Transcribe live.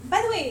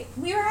way,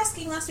 we were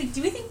asking last week,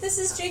 do we think this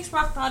is Jake's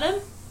rock bottom?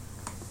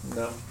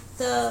 No.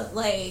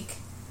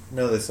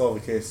 No, they solve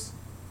the case.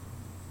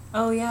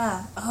 Oh,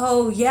 yeah.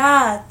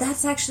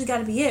 That's actually got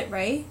to be it,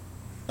 right?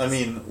 I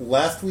mean,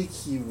 last week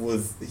he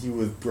was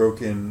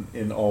broken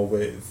in all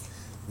ways.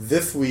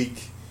 This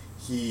week,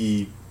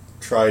 he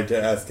tried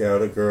to ask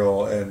out a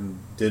girl and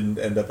didn't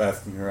end up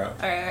asking her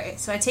out. All right.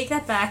 So I take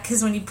that back,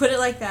 because when you put it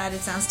like that, it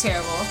sounds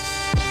terrible.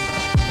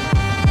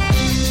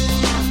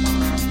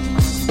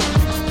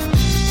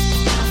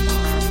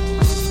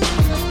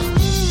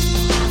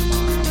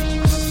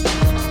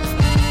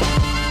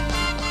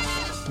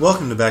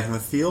 Welcome to Back in the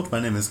Field. My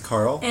name is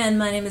Carl. And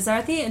my name is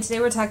Arthi, and today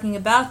we're talking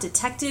about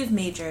Detective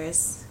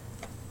Majors.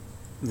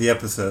 The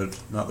episode,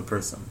 not the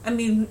person. I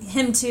mean,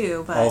 him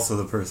too, but... Also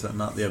the person,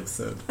 not the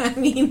episode. I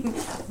mean,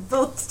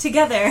 both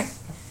together.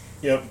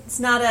 Yep. It's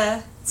not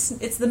a...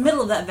 It's the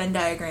middle of that Venn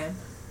diagram.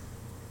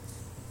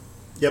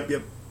 Yep.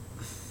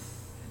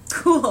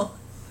 Cool.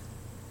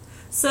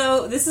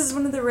 So, this is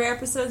one of the rare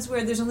episodes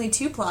where there's only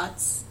two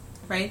plots,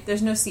 right?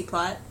 There's no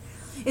C-plot.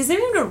 Is there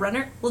even a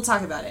runner? We'll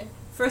talk about it.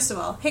 First of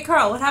all, hey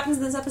Carl, what happens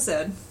in this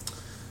episode?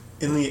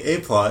 In the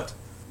A-plot,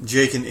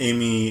 Jake and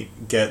Amy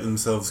get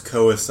themselves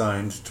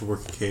co-assigned to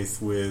work a case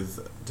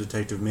with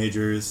Detective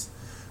Majors,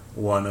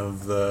 one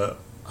of the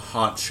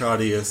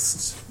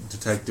hot-shottiest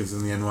detectives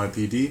in the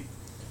NYPD.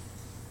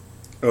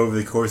 Over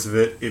the course of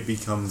it, it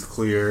becomes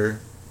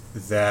clear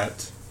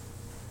that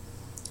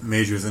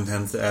Majors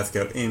intends to ask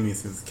out Amy as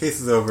soon as the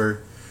case is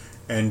over,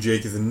 and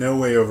Jake is in no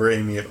way over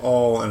Amy at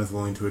all and is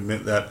willing to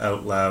admit that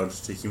out loud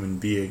to human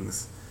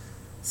beings.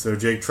 So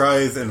Jake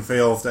tries and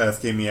fails to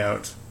ask Amy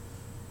out,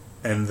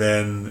 and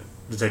then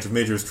Detective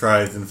Majors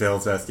tries and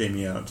fails to ask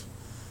Amy out.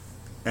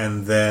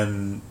 And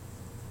then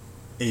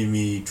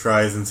Amy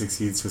tries and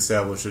succeeds to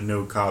establish a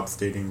no cops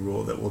dating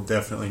rule that will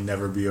definitely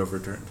never be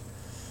overturned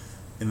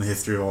in the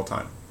history of all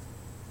time.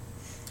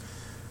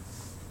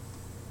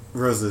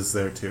 Rosa's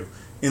there too.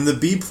 In the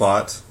B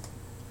plot...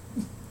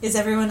 Is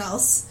everyone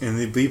else? In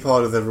the B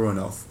plot is everyone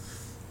else.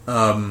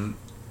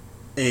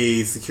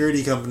 A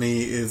security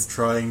company is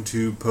trying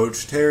to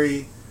poach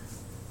Terry.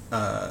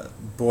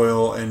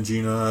 Boyle and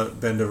Gina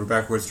bend over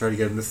backwards to try to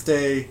get him to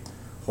stay.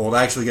 Holt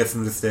actually gets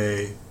him to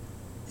stay.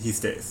 He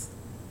stays.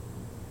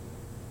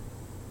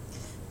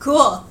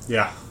 Cool.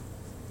 Yeah.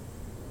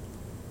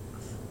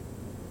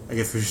 I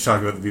guess we should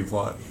talk about the B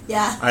plot.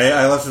 Yeah.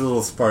 I left it a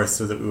little sparse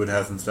so that we would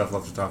have some stuff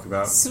left to talk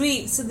about.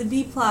 Sweet. So the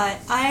B plot,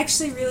 I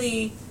actually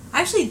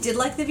did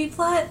like the B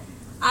plot.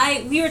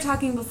 We were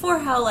talking before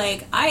how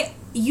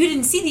you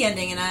didn't see the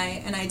ending and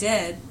I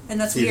did, and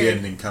that's weird. See the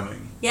ending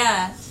coming.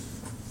 Yeah.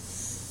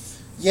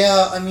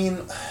 Yeah, I mean,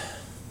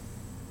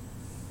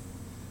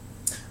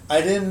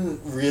 I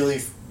didn't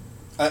really...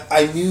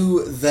 I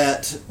knew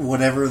that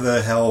whatever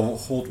the hell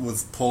Holt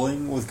was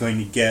pulling was going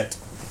to get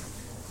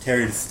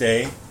Terry to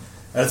stay.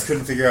 I just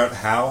couldn't figure out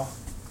how.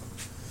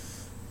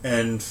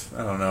 And,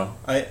 I don't know.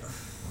 I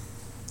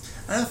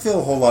don't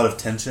feel a whole lot of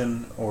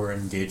tension or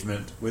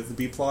engagement with the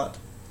B-plot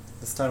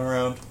this time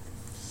around.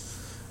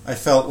 I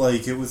felt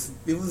like it was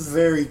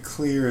very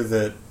clear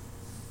that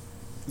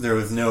there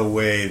was no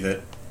way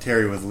that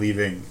Terry was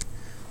leaving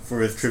for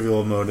his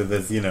trivial motive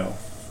as,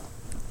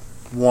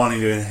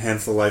 wanting to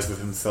enhance the life of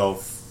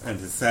himself and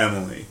his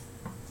family.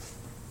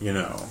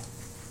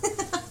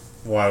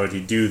 Why would he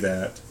do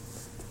that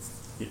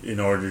in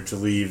order to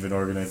leave an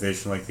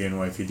organization like the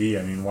NYPD?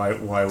 I mean,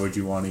 why would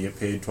you want to get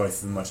paid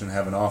twice as much and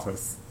have an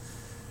office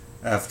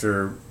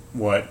after,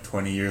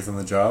 20 years on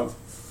the job?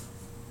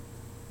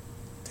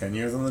 10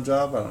 years on the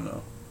job? I don't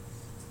know.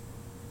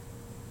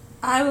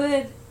 I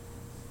would...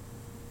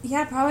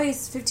 Yeah, probably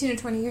 15 or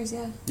 20 years,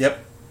 yeah.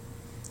 Yep.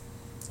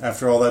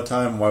 After all that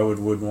time, why would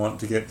Wood want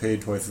to get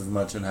paid twice as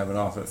much and have an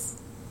office?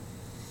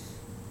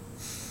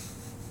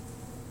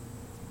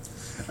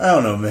 I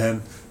don't know,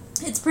 man.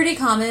 It's pretty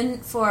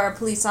common for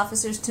police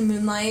officers to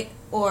moonlight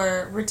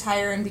or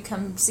retire and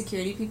become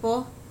security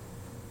people.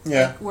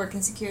 Yeah. Work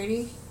in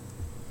security.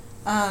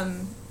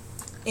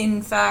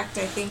 In fact,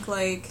 I think,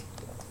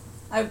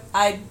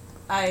 I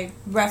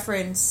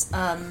reference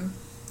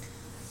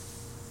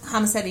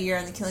Homicide: A Year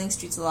on the Killing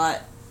Streets a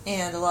lot,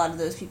 and a lot of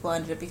those people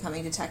ended up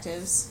becoming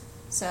detectives.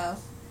 So,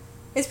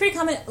 it's pretty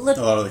common. A lot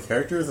of the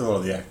characters or a lot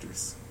of the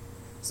actors?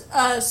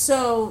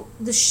 So,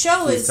 the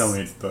show Please tell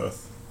me it's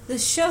both. The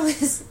show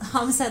is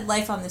Homicide: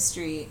 Life on the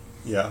Street.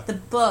 Yeah. The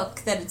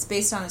book that it's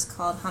based on is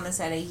called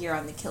Homicide: A Year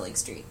on the Killing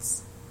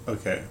Streets.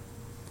 Okay.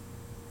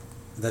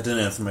 That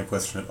didn't answer my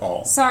question at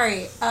all.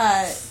 Sorry.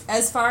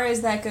 As far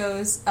as that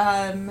goes,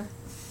 I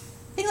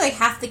think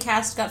half the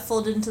cast got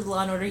folded into the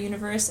Law & Order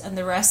universe, and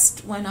the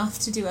rest went off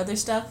to do other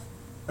stuff.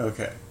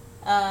 Okay.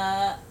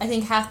 I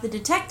think half the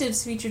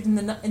detectives featured in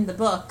the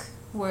book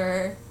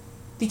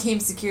became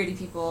security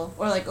people,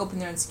 or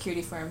opened their own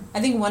security firm. I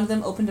think one of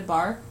them opened a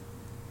bar.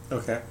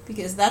 Okay.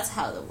 Because that's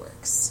how it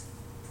works.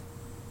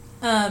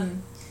 That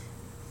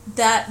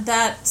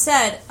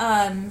said,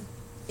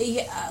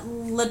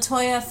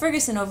 LaToya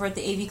Ferguson over at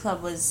the AV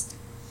Club was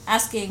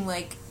asking,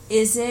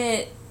 is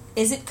it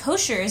is it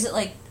kosher? Is it,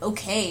 like,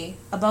 okay,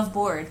 above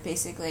board,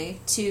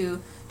 basically,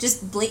 to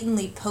just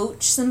blatantly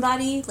poach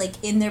somebody,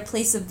 like, in their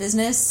place of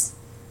business?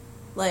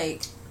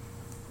 Like,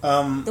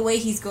 the way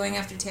he's going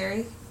after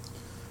Terry?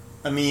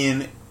 I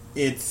mean,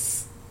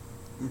 it's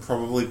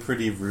probably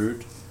pretty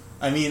rude.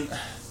 I mean,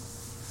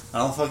 I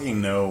don't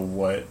fucking know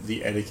what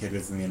the etiquette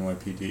is in the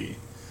NYPD.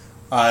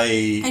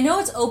 I know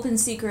it's open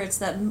secrets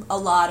that a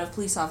lot of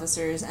police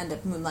officers end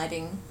up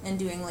moonlighting and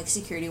doing, like,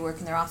 security work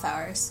in their off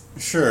hours.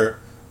 Sure.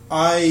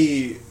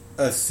 I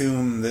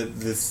assume that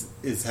this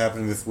is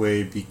happening this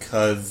way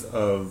because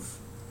of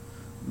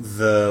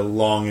the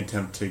long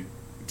attempt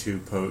to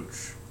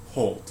poach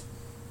Holt.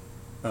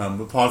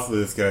 But possibly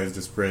this guy is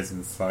just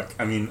brazen as fuck.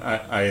 I mean,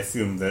 I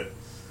assume that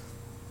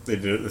they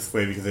did it this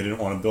way because they didn't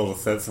want to build a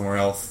set somewhere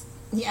else.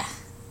 Yeah.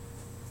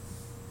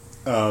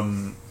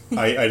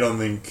 I don't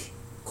think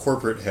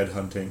corporate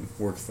headhunting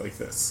works like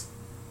this.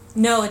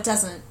 No, it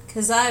doesn't.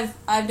 Because I've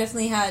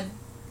definitely had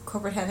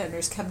corporate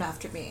headhunters come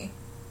after me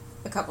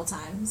a couple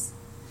times.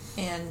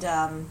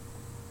 And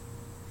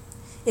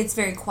it's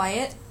very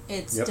quiet.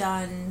 It's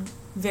done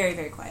very,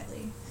 very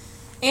quietly.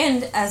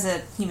 And as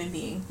a human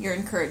being, you're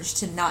encouraged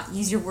to not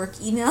use your work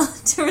email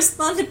to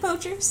respond to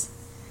poachers.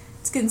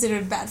 It's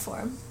considered bad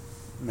form.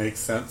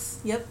 Makes sense.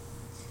 Yep.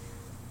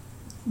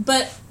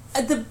 But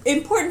the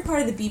important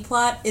part of the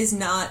B-plot is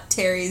not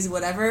Terry's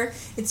whatever.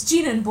 It's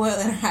Gina and Boyle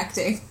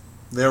interacting.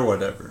 Their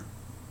whatever.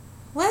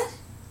 What?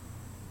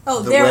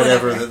 Oh, the their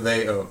whatever that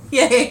they own.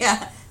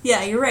 Yeah.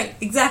 Yeah, you're right.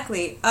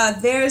 Exactly.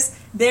 Theirs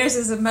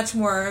is a much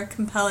more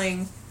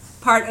compelling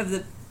part of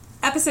the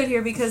episode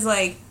here because,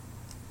 like,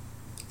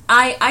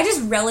 I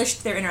just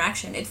relished their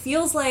interaction. It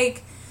feels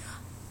like...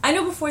 I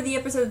know before the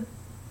episode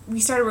we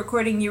started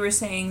recording, you were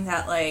saying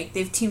that, like,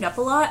 they've teamed up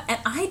a lot, and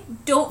I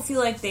don't feel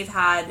like they've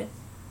had...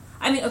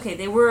 I mean, okay,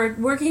 they were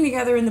working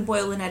together in the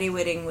Boyle-Linetti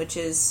wedding, which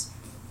is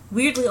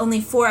weirdly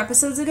only 4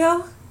 episodes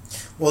ago.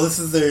 Well, this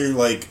is their,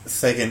 like,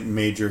 second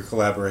major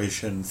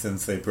collaboration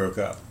since they broke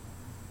up,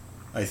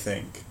 I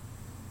think.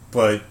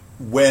 But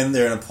when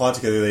they're in a plot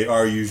together, they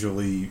are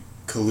usually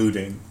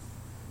colluding,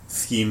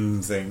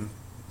 scheming,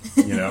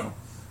 you know.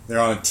 They're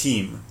on a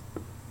team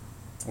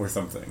or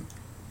something.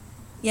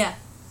 Yeah.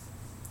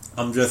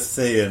 I'm just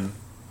saying,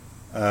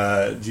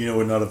 Gina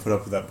would not have put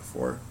up with that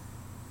before,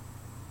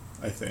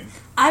 I think.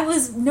 I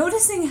was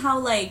noticing how,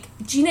 like,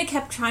 Gina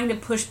kept trying to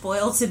push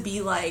Boyle to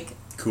be, like...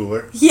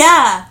 Cooler?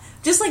 Yeah!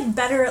 Just, like,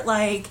 better at,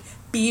 like,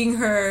 being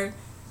her,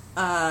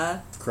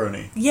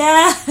 crony.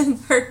 Yeah!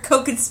 Her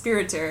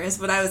co-conspirator is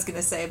what I was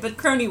gonna say, but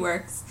crony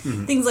works.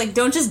 Mm-hmm. Things like,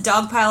 don't just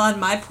dogpile on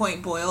my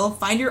point, Boyle.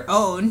 Find your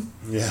own.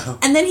 Yeah.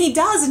 And then he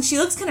does, and she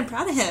looks kind of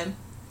proud of him.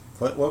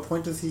 What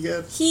point does he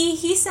get?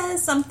 He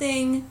says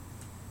something...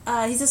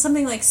 he says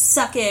something like,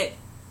 suck it,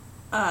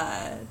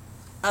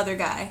 other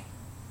guy.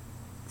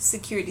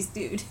 Securities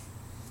dude.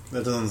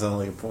 That doesn't sound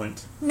like a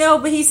point. No,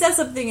 but he says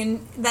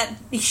something that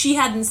she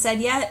hadn't said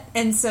yet,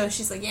 and so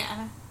she's like,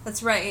 yeah,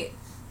 that's right.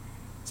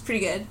 It's pretty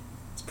good.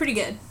 It's pretty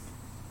good.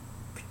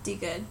 Pretty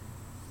good.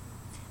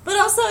 But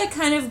also it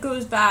kind of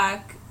goes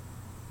back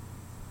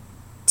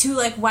to,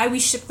 like, why we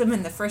shipped them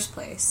in the first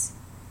place.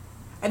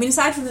 I mean,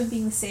 aside from them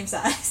being the same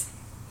size.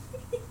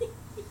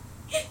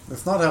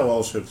 That's not how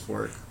all ships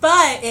work.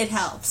 But it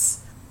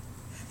helps.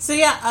 So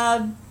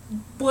yeah,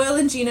 Boyle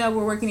and Gina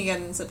were working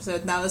together in this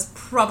episode, and that was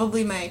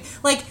probably my...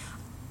 Like,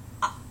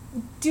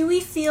 do we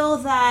feel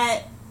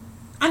that...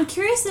 I'm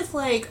curious if,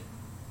 like...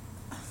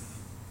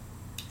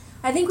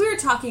 I think we were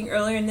talking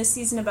earlier in this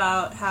season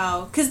about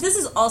how... Because this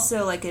is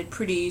also, like, a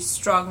pretty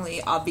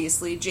strongly,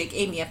 obviously,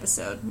 Jake-Amy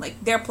episode.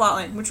 Like, their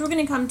plotline, which we're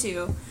going to come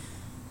to,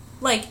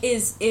 like,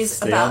 is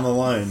Stay about... on the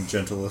line,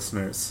 gentle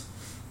listeners.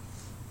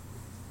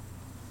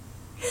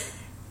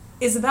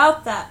 Is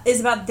about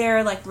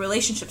their, like,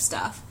 relationship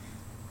stuff.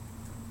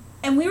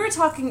 And we were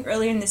talking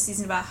earlier in this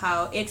season about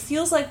how it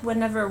feels like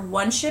whenever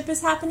one ship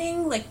is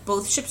happening, like,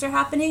 both ships are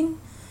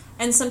happening.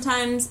 And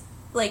sometimes,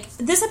 like,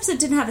 this episode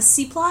didn't have a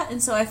C-plot,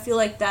 and so I feel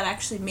like that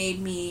actually made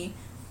me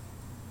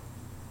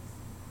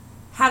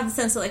have the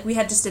sense that, like, we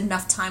had just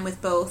enough time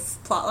with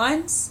both plot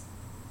lines.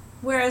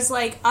 Whereas,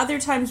 like, other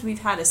times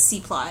we've had a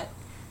C-plot.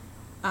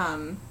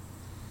 And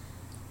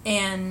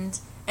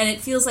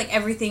it feels like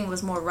everything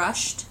was more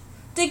rushed.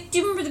 Do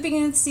you remember the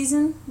beginning of the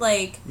season?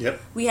 Like,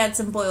 yep. We had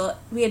Boyle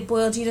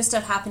Gina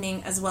stuff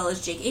happening as well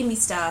as Jake-Amy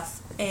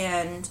stuff,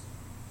 and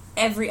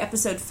every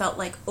episode felt,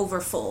 like,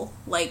 overfull.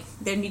 Like,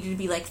 there needed to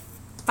be, like,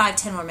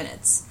 5-10 more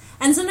minutes.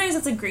 And sometimes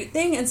that's a great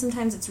thing, and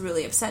sometimes it's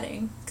really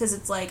upsetting, because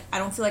it's like, I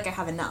don't feel like I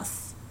have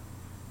enough.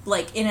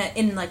 Like,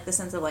 in like, the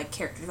sense of, like,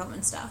 character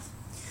development stuff.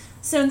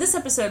 So in this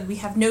episode, we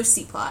have no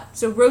C-plot.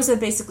 So Rosa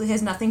basically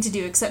has nothing to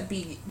do except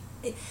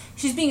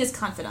she's being his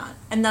confidant,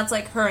 and that's,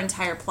 like, her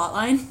entire plot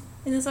line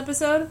in this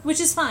episode, which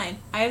is fine.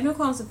 I have no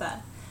qualms with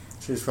that.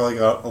 She's probably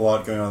got a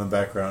lot going on in the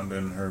background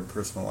in her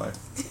personal life.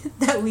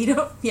 That we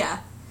don't... Yeah.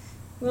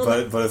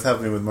 Well, but it's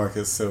happening with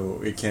Marcus,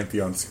 so it can't be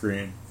on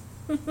screen.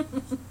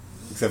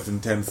 Except in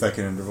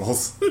 10-second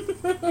intervals.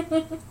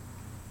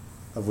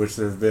 Of which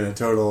there have been a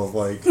total of,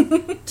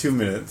 like, 2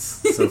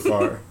 minutes so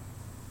far.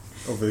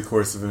 over the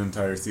course of an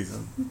entire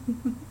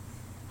season.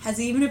 Has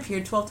he even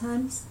appeared 12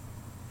 times?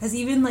 Has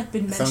he even,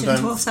 been mentioned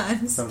 12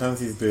 times? Sometimes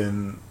he's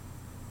been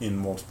in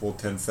multiple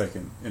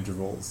 10-second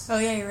intervals. Oh,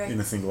 yeah, you're right. In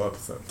a single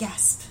episode.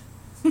 Gasp.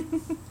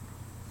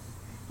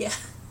 Yeah.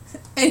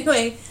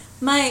 Anyway,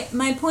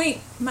 my point,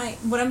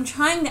 what I'm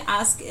trying to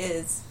ask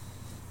is,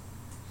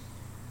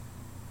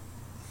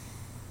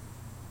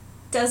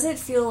 does it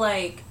feel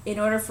like in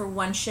order for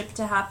one ship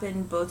to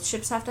happen, both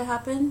ships have to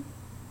happen?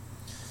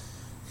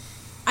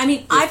 I mean,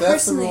 if that's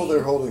personally... the rule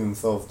they're holding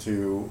themselves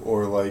to,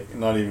 or,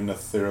 not even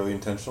necessarily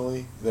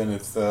intentionally, then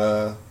it's,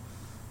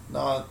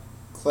 not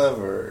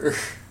clever.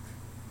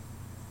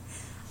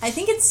 I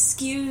think it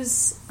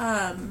skews,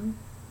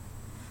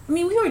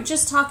 we were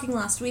just talking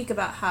last week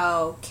about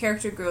how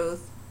character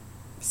growth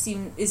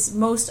is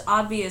most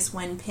obvious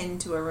when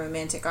pinned to a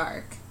romantic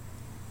arc,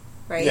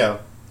 right? Yeah.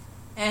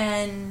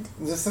 And...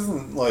 This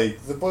isn't,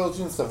 the Boyle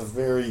June stuff is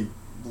very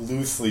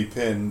loosely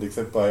pinned,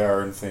 except by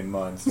our insane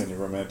minds, in a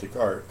romantic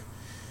arc.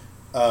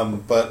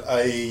 But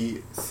I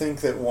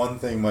think that one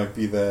thing might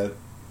be that,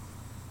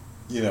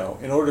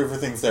 in order for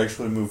things to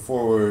actually move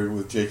forward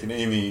with Jake and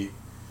Amy,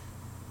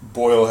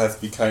 Boyle has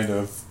to be kind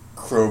of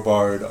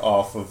crowbarred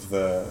off of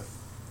the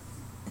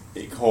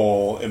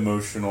whole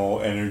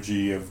emotional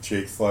energy of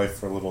Jake's life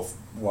for a little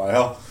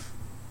while,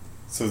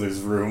 so there's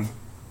room.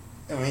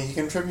 I mean, he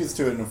contributes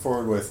to it in a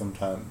forward way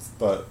sometimes,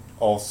 but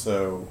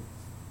also,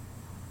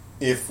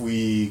 if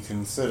we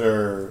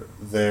consider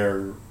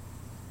their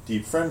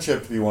deep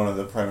friendship to be one of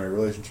the primary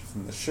relationships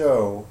in the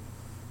show,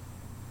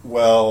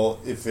 well,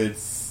 if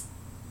the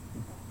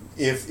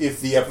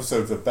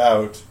episode's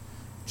about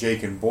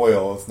Jake and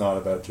Boyle, it's not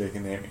about Jake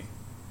and Amy.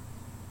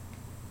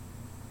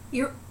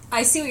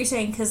 I see what you're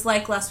saying, because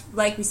like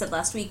we said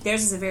last week,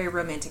 theirs is a very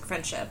romantic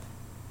friendship.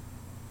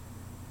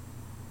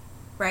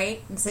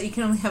 Right? And so you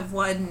can only have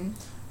one...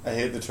 I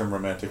hate the term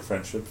romantic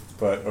friendship,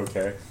 but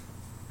okay.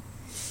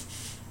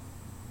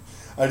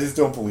 I just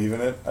don't believe in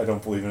it. I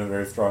don't believe in it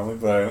very strongly,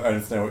 but I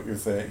understand what you're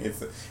saying.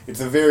 It's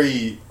a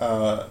very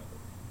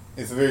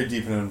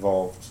deep and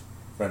involved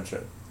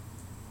friendship.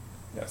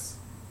 Yes.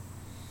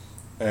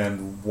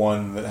 And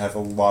one that has a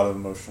lot of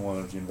emotional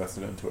energy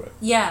invested into it.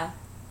 Yeah.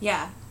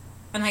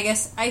 And I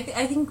guess I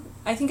think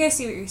I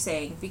see what you're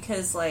saying,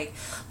 because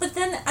but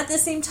then at the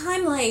same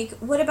time,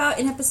 what about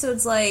in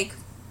episodes like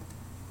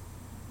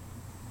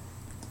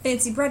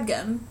Fancy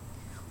Breadgum,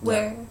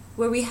 where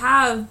we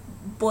have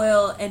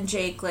Boyle and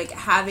Jake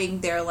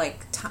having their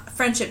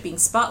friendship being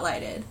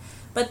spotlighted,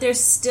 but there's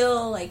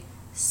still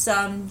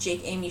some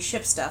Jake Amy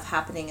ship stuff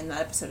happening in that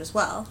episode as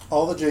well.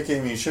 All the Jake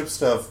Amy ship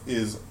stuff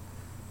is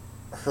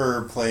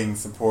her playing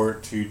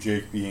support to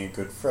Jake being a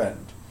good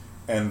friend,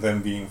 and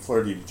them being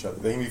flirty at each other.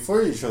 They can be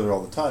flirty at each other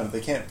all the time, but they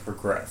can't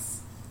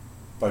progress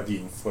by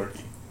being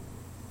flirty.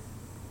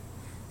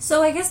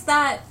 So I guess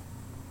that,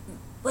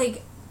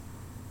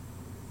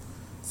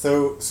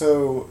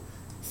 So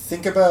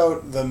think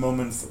about the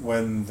moments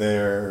when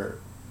their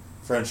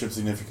friendship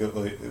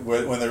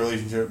when their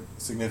relationship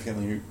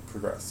significantly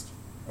progressed.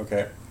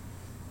 Okay?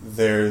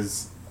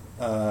 There's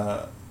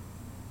the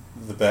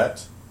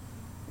bet,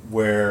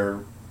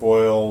 where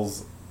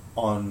Boyle's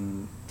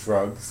on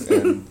drugs,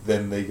 and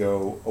then they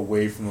go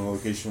away from the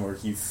location where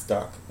he's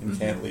stuck and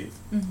can't leave.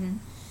 Mm-hmm.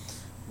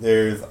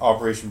 There's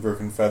Operation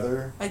Broken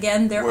Feather.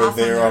 Again, they're where off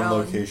they're on on their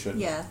location. Own.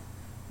 Yeah.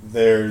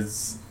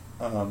 There's,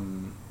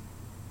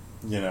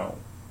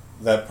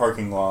 that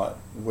parking lot,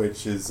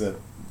 which is a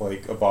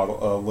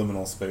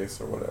liminal space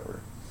or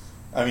whatever.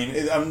 I mean,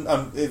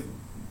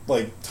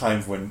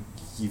 times when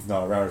he's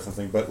not around or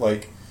something, but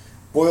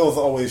Boyle's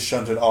always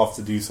shunted off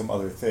to do some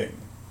other thing,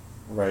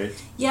 right?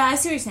 Yeah, I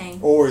see what you're saying.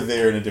 Or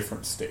they're in a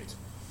different state.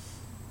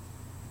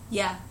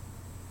 Yeah.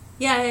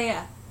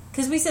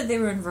 Because we said they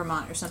were in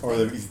Vermont or something. Or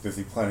they're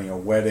busy planning a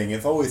wedding.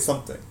 It's always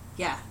something.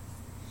 Yeah.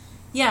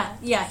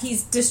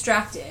 He's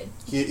distracted.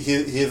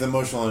 His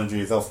emotional energy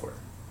is elsewhere.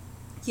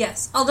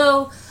 Yes,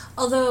 although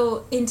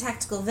in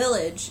Tactical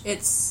Village,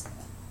 it's...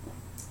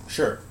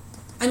 Sure.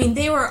 I mean,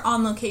 they were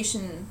on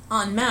location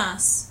en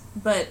masse,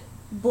 but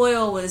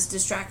Boyle was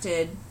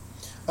distracted.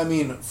 I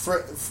mean,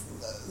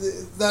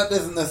 that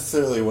isn't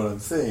necessarily what I'm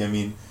saying. I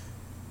mean,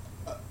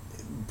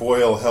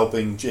 Boyle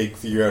helping Jake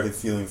figure out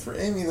his feelings for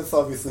Amy, that's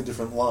obviously a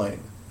different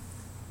line.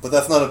 But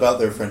that's not about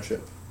their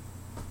friendship.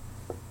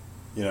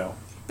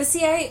 But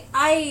see,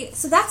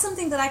 so that's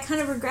something that I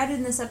kind of regretted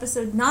in this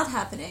episode not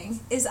happening,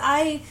 is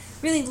I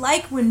really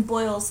like when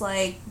Boyle's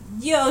like,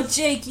 yo,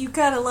 Jake, you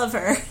gotta love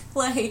her.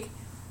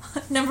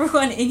 Number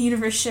one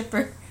in-universe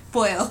shipper,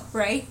 Boyle,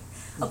 right?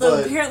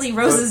 Although apparently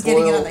Rose is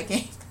getting in on that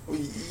game.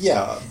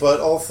 Yeah,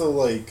 but also,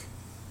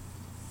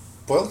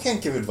 Boyle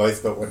can't give advice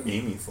about what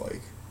Amy's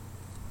like.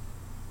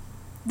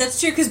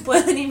 That's true, because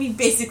Boyle and Amy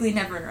basically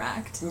never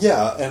interact.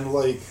 Yeah, and,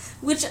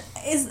 Which,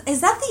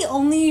 is that the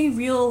only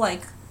real,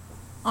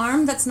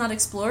 arm that's not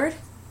explored?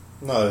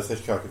 No, that's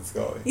Hitchcock and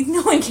Scully.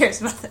 No one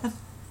cares about them.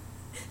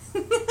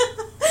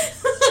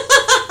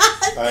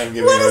 I am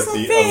giving us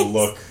a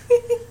look.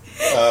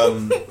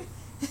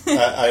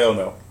 I don't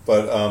know,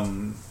 but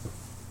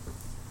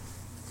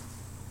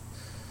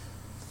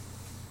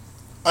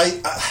I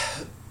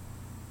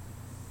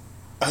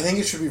think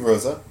it should be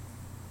Rosa,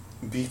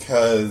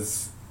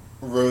 because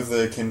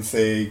Rosa can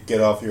say,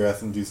 get off your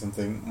ass and do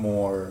something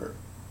more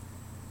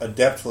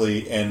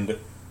adeptly, and,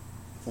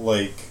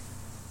 like,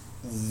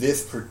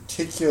 this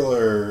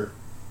particular...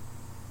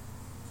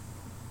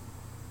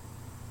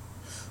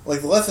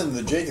 Like, the lesson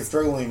that Jake is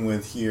struggling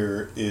with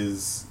here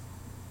is...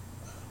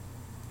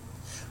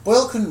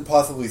 Boyle couldn't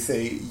possibly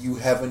say, you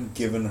haven't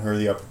given her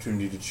the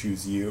opportunity to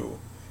choose you,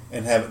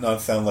 and have it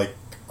not sound like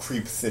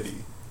Creep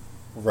City,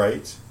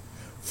 right?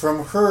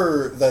 From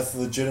her, that's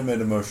legitimate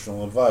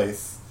emotional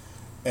advice,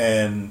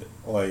 and,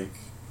 like,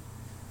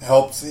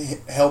 helps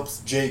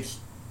Jake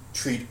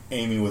treat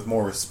Amy with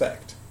more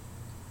respect.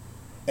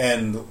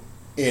 And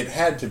it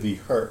had to be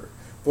her.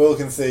 Boyle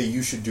can say,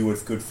 you should do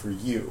what's good for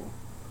you.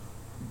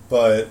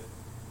 But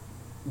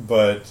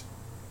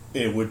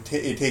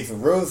it takes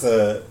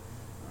Rosa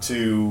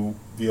to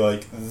be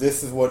like,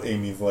 this is what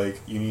Amy's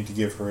like, you need to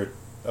give her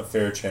a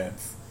fair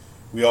chance.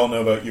 We all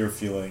know about your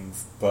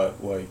feelings,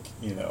 but, like,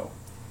 you know...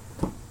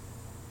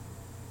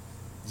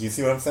 Do you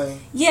see what I'm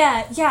saying?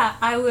 Yeah,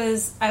 I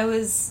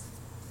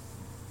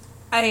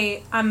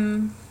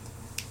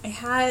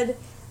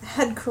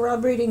had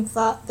corroborating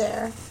thought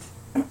there.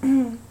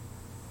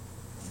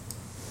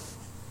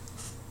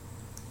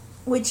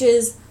 Which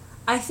is,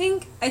 I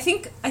think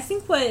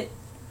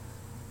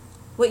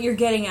what you're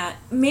getting at,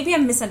 maybe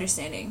I'm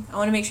misunderstanding. I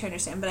want to make sure I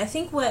understand, but I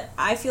think what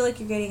I feel like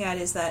you're getting at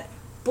is that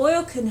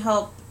Boyle can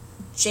help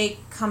Jake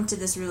come to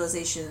this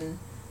realization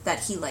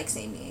that he likes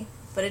Amy,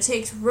 but it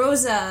takes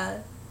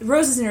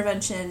Rose's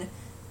intervention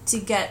to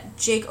get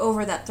Jake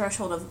over that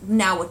threshold of,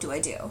 now what do I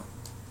do?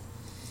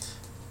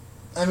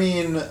 I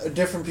mean,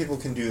 different people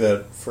can do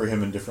that for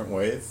him in different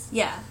ways.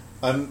 Yeah.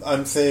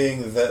 I'm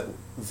saying that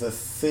the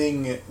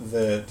thing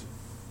that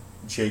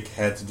Jake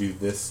had to do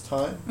this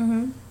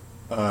time,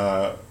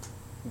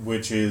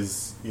 which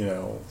is, you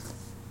know,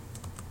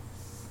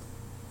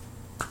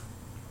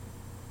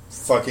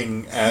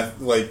 fucking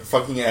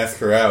ask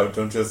her out.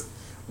 Don't just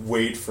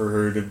wait for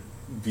her to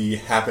be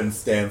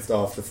happenstanced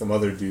off to some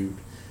other dude,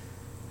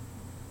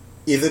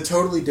 is a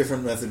totally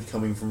different message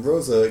coming from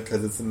Rosa,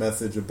 because it's a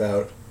message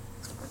about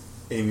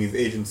Amy's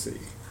agency.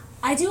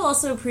 I do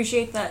also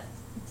appreciate that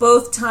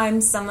both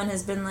times someone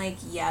has been like,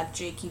 yeah,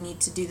 Jake, you need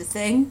to do the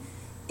thing,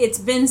 it's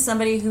been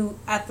somebody who,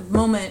 at the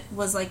moment,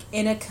 was, like,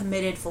 in a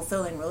committed,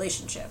 fulfilling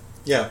relationship.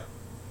 Yeah.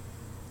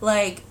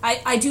 Like,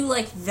 I do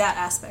like that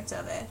aspect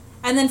of it.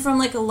 And then from,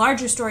 like, a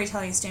larger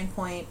storytelling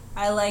standpoint,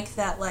 I like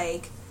that,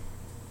 like,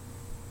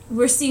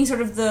 we're seeing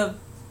something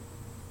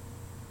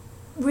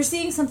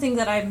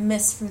that I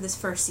missed from this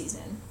first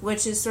season,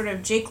 which is sort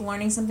of Jake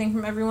learning something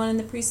from everyone in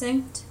the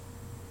precinct,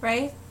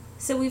 right?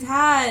 So we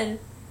had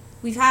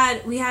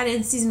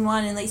in season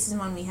 1, in late season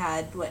 1, we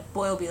had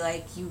Boyle be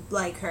like, you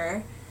like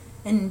her,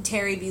 and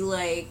Terry be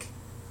like,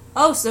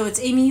 oh, so it's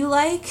Amy you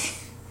like?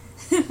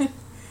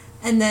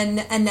 and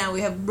now we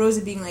have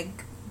Rosa being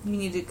like, you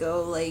need to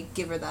go, like,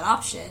 give her that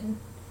option,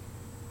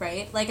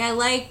 right? Like, I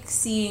like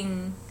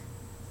seeing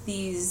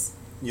these...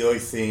 You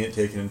like seeing it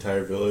take an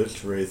entire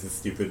village to raise a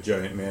stupid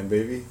giant man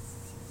baby?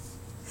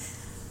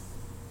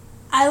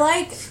 I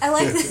like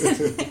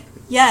that.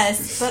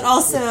 Yes, but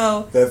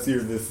also... That's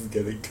your this is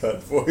getting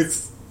cut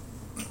voice.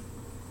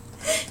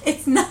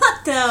 It's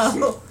not,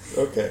 though.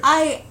 Okay.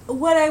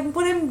 What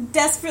I'm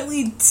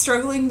desperately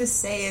struggling to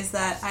say is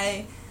that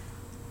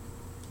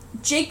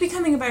Jake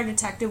becoming a better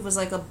detective was,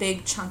 like, a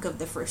big chunk of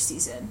the first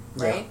season,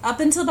 right? Yeah. Up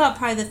until about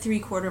probably the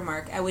 3/4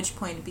 mark, at which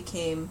point it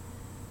became...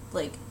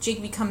 like,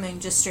 Jake becoming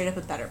just straight up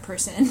a better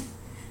person.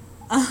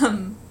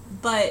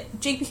 But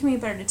Jake becoming a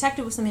better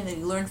detective was something that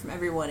he learned from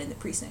everyone in the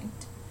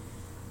precinct.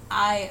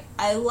 I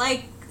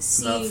like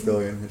seeing... Not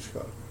Scully and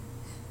Hitchcock.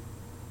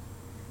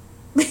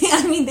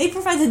 I mean, they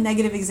provide the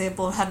negative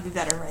example of how to be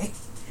better, right?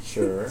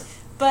 Sure.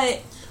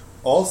 But...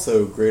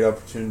 Also, great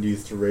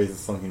opportunities to raise a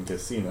sunken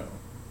casino.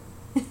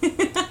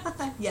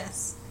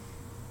 Yes.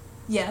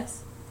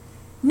 Yes.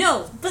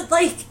 No, but,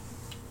 like...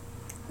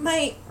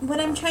 what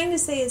I'm trying to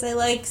say is I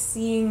like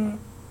seeing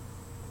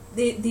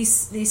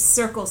these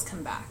circles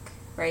come back,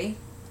 right?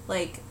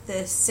 Like,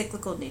 the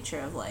cyclical nature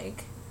of,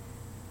 like...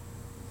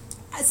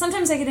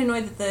 Sometimes I get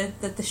annoyed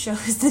that the show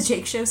is the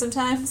Jake show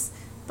sometimes,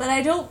 but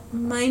I don't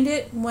mind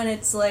it when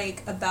it's,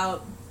 like,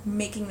 about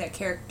making that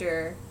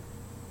character,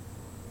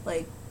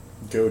 like...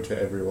 Go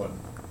to everyone.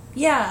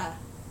 Yeah.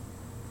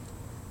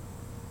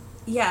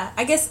 Yeah,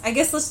 I guess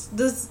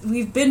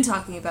we've been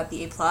talking about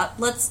the A-plot.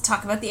 Let's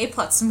talk about the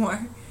A-plot some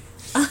more.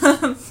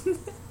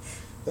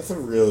 That's a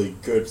really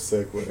good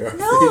segue.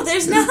 No,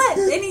 there's not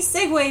any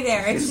segue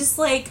there. It's just,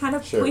 like, kind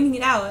of pointing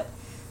it out.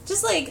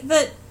 Just, like,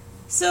 that...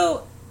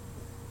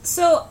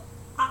 So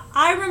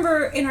I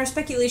remember in our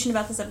speculation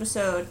about this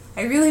episode,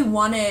 I really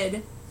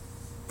wanted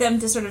them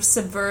to sort of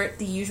subvert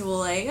the usual,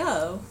 like,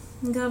 oh,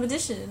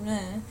 competition.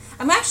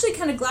 I'm actually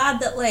kind of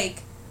glad that,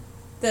 like,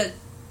 the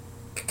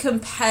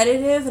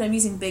competitive, and I'm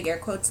using big air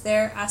quotes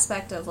there,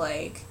 aspect of,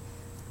 like,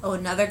 oh,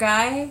 another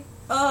guy?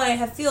 Oh, I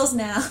have feels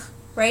now.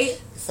 Right?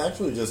 It's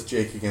actually just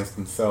Jake against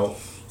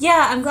himself.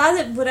 Yeah, I'm glad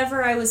that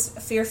whatever I was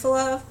fearful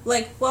of,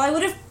 like, well, I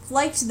would have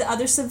liked the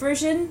other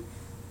subversion,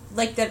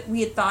 like, that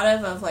we had thought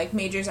of, like,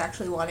 Majors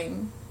actually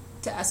wanting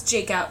to ask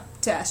Jake out.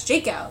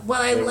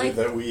 Well, I like...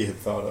 That we had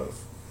thought of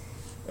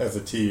as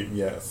a team,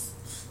 yes.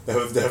 That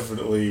was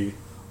definitely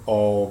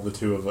all the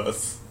two of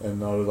us, and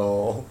not at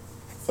all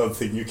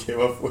something you came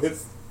up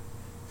with.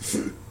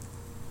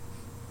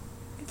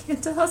 I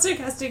can't tell how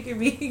sarcastic you're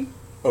being.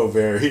 Oh,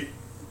 very.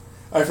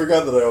 I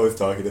forgot that I always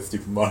talk in a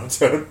stupid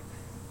monotone.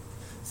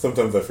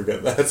 Sometimes I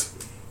forget that.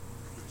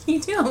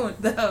 You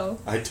don't, though.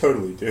 I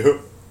totally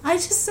do. I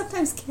just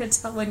sometimes can't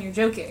tell when you're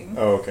joking.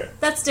 Oh, okay.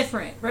 That's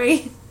different,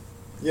 right?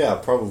 Yeah,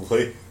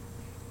 probably.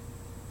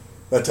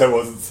 That time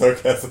wasn't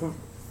sarcasm.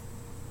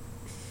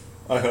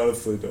 I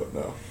honestly don't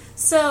know.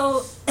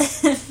 So,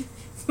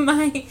 I'm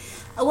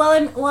a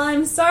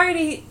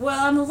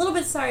little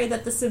bit sorry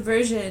that the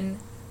subversion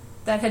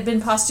that had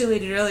been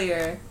postulated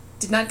earlier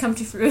did not come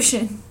to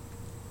fruition.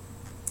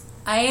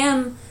 I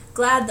am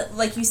glad that,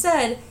 like you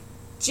said,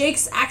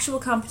 Jake's actual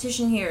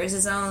competition here is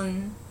his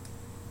own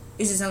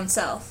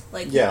self.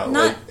 Like, yeah,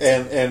 not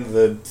and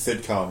the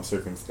sitcom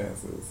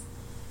circumstances.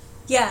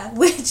 Yeah,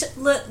 which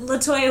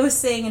LaToya was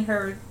saying in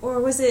her, or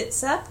was it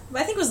Sep?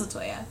 I think it was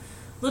LaToya.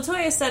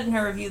 LaToya said in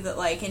her review that,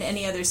 like, in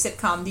any other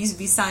sitcom, these would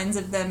be signs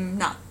of them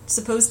not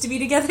supposed to be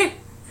together.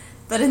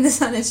 But in this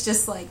one, it's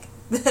just, like,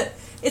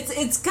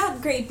 it's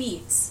got great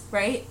beats,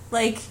 right?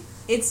 Like,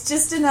 it's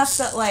just enough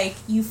that, like,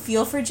 you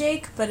feel for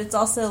Jake, but it's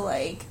also,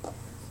 like,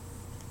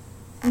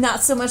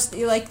 not so much that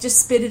you, like, just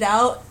spit it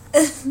out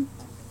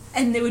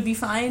and it would be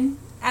fine.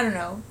 I don't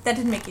know. That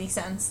didn't make any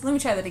sense. Let me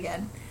try that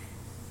again.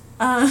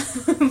 I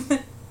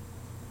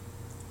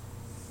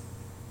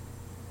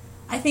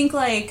think,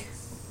 like,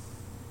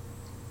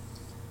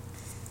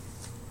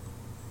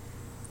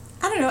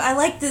 I don't know, I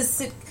like this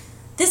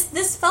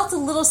felt a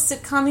little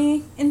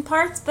sitcom-y in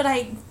parts, but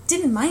I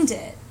didn't mind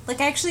it.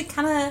 Like, I actually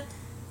kind of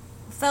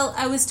felt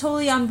I was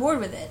totally on board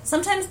with it.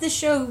 Sometimes this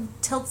show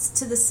tilts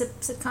to the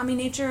sitcom-y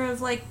nature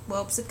of, like,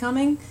 well,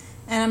 sitcomming,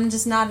 and I'm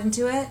just not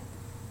into it.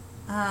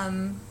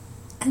 And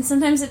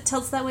sometimes it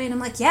tilts that way, and I'm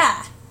like,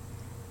 yeah.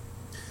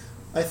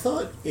 I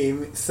thought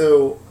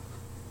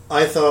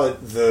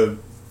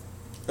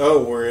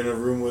we're in a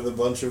room with a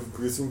bunch of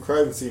gruesome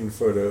crime scene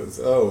photos.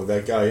 Oh,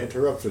 that guy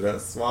interrupted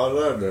us.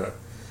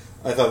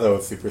 I thought that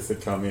was super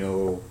sitcom-y and a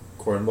little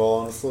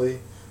cornball,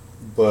 honestly.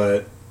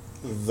 But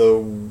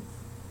the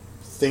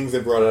things they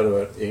brought out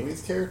about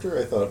Amy's character,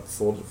 I thought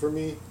sold it for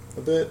me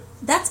a bit.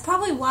 That's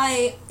probably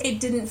why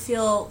it didn't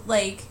feel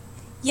like...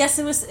 Yes,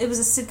 it was a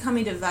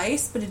sitcom-y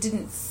device, but it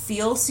didn't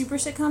feel super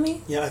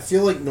sitcom-y. Yeah, I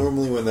feel like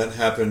normally when that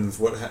happens,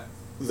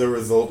 the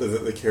result is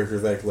that the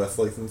characters act less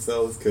like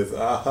themselves because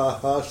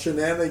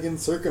shenanigan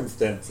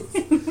circumstances.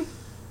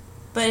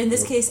 But in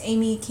this case,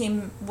 we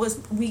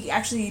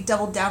actually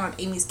doubled down on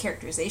Amy's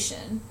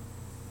characterization.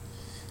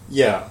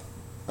 Yeah,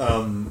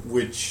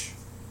 which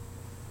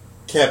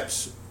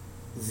kept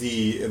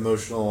the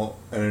emotional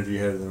energy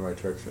headed in the right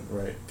direction,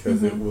 right?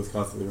 Because it was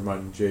constantly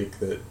reminding Jake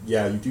that,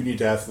 yeah, you do need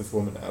to ask this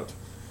woman out.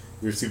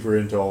 You're super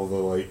into all the,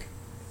 like,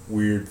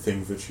 weird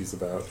things that she's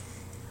about.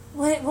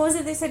 What was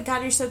it they said?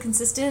 God, you're so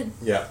consistent?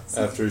 Yeah,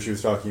 after she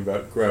was talking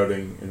about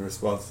grouting in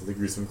response to the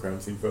gruesome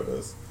crime scene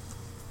photos.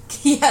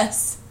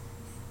 Yes.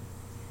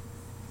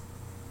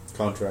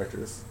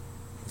 Contractors.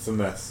 It's a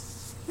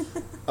mess.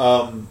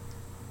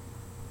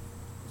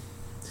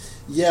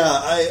 Yeah,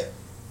 I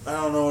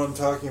don't know what I'm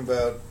talking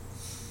about.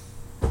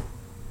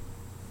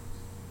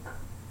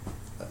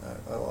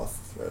 I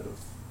lost the thread of...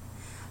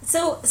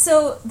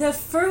 So the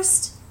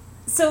first...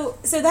 So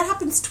that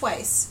happens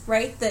twice,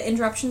 right? The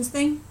interruptions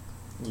thing?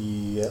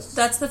 Yes.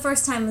 That's the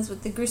first time was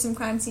with the gruesome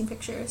crime scene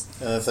pictures.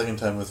 And the second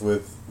time was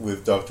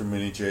with Dr.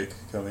 Mini Jake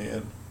coming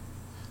in.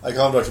 I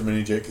call him Dr.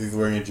 Mini Jake because he's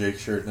wearing a Jake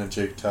shirt and a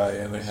Jake tie,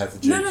 and it has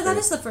a Jake No, that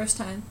is the first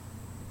time.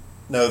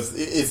 No,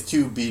 it's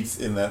two beats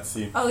in that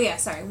scene. Oh, yeah,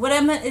 sorry. What I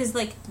meant is,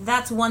 like,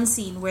 that's one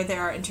scene where there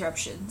are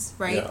interruptions,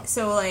 right? Yeah.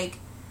 So, like,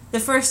 the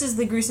first is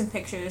the gruesome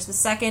pictures. The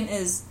second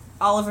is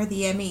Oliver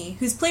the ME,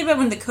 who's played by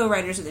one of the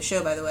co-writers of the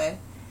show, by the way.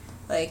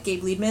 Like,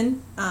 Gabe Liedman,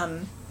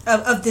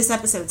 of this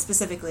episode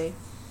specifically.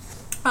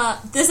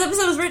 This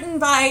episode was written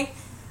by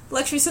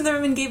Lakshmi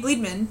Sundaram and Gabe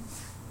Liedman.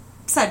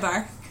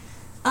 Sidebar.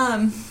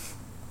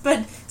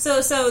 But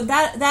so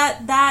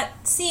that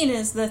scene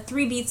is, the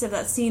three beats of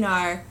that scene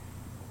are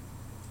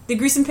the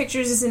gruesome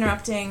pictures is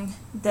interrupting,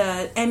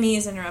 the ME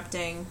is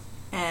interrupting,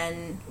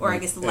 or I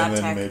guess the lab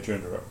tech. And then Major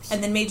interrupts.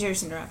 And then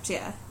Majors interrupt,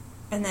 yeah.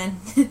 And then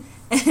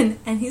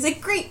and he's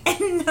like, great,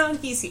 and now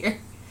he's here.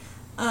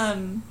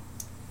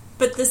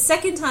 But the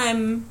second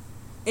time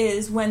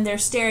is when they're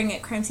staring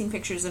at crime scene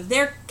pictures of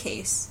their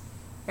case,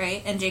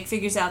 right? And Jake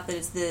figures out that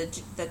it's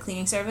the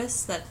cleaning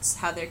service. That's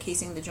how they're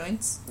casing the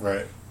joints.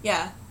 Right.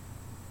 Yeah.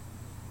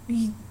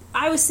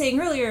 I was saying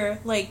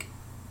earlier, like,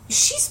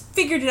 she's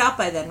figured it out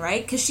by then,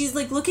 right? Because she's,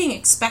 like, looking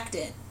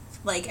expectant,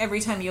 like, every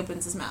time he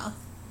opens his mouth.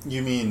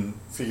 You mean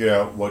figured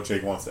out what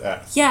Jake wants to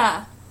ask?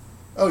 Yeah.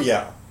 Oh,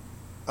 yeah.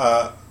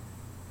 I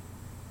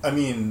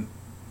mean,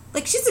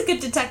 Like, she's a good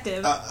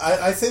detective.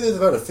 I say there's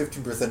about a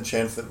 15%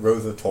 chance that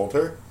Rosa told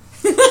her.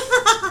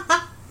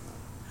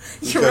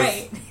 You're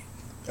right.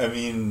 I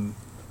mean,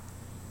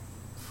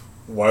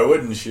 why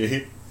wouldn't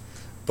she?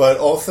 But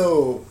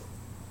also,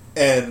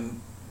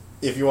 and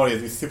if you want to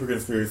get a super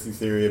conspiracy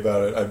theory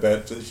about it, I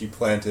bet that she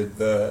planted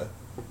the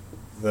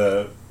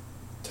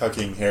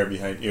tucking hair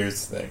behind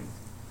ears thing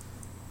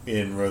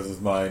in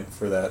Rosa's mind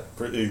for that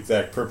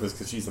exact purpose,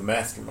 because she's a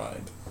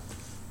mastermind.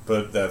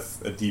 But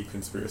that's a deep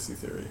conspiracy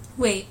theory.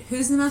 Wait,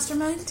 who's the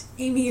mastermind?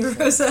 Amy or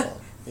Rosa?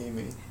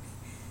 Amy.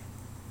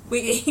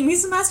 Wait,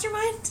 Amy's the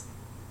mastermind?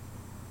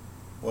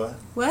 What?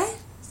 What?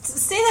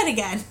 Say that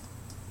again.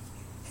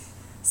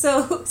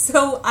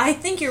 So I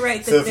think you're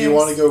right. That so if you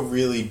want to go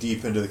really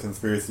deep into the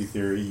conspiracy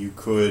theory, you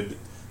could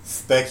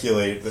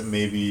speculate that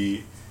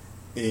maybe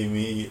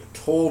Amy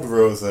told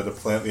Rosa to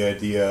plant the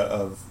idea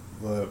of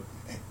the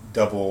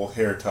double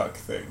hair tuck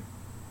thing.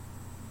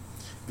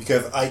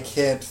 Because I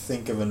can't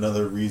think of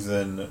another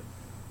reason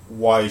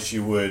why she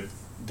would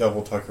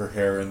double tuck her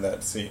hair in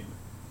that scene,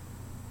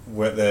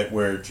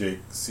 where Jake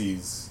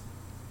sees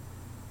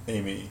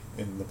Amy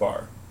in the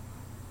bar.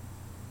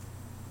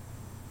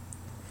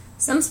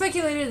 Some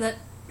speculated that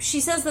she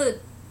says that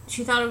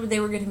she thought they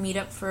were going to meet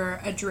up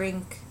for a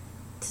drink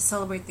to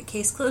celebrate the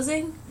case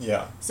closing.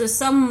 Yeah. So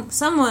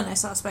someone I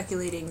saw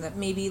speculating that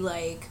maybe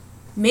like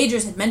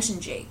Majors had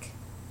mentioned Jake,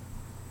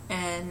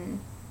 and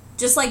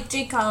just like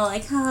Jake called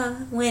like,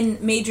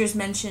 when Majors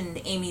mentioned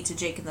Amy to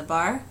Jake in the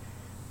bar,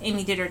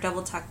 Amy did her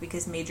double tuck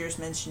because Majors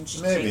mentioned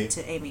Jake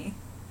to Amy.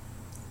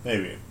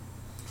 Maybe.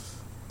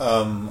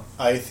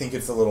 I think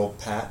it's a little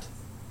pat.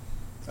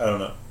 I don't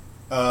know.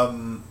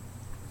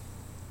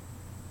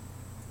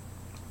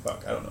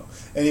 I don't know.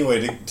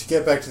 Anyway, to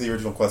get back to the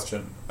original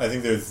question, I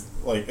think there's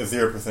like a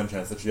 0%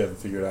 chance that she hasn't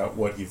figured out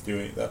what he's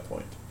doing at that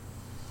point.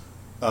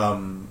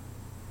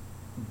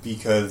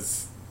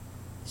 Because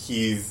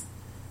he's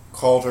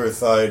called her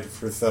aside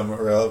for some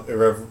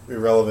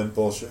irrelevant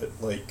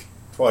bullshit, like,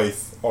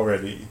 twice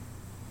already.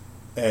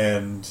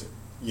 And,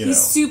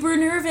 he's super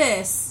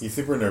nervous. He's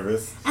super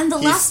nervous. And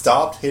he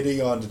stopped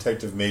hitting on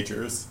Detective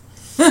Majors.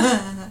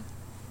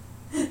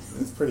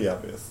 It's pretty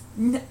obvious.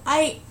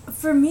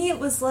 For me, it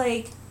was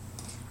like,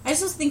 I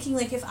just was thinking,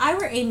 like, if I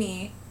were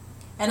Amy,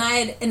 and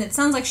it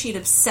sounds like she'd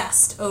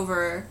obsessed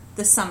over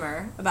the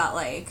summer about,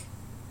 like,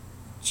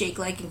 Jake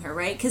liking her,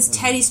 right? Because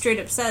Teddy straight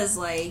up says,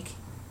 like,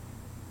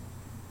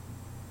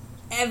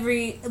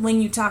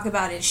 when you talk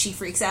about it, she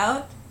freaks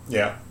out.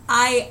 Yeah.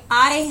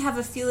 I have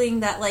a feeling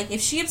that, like, if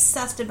she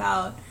obsessed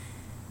about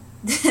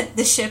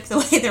the ship the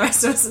way the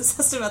rest of us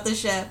obsessed about the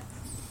ship,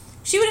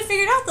 she would have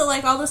figured out that,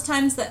 like, all those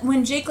times that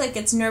when Jake, like,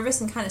 gets nervous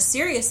and kind of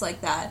serious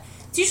like that,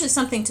 it's usually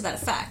something to that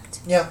effect.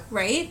 Yeah.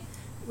 Right?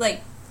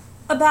 Like,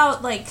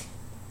 about, like...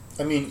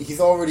 I mean, he's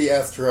already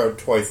asked her out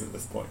twice at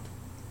this point.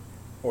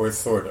 Or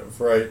sort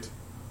of, right?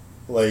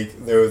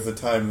 Like, there was a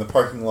time in the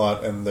parking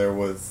lot, and there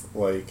was,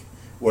 like,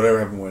 whatever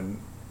happened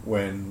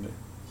when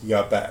he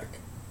got back.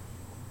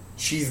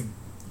 She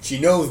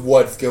knows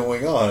what's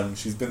going on.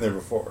 She's been there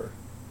before.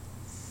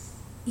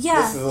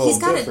 Yeah, he's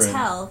got a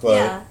tell. But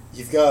yeah.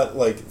 He's got,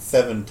 like,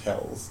 7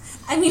 tells.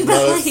 I mean, he's but,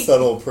 not like... a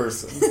subtle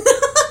person.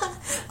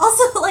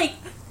 Also, like,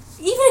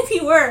 even if he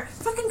were,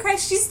 fucking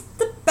Christ, she's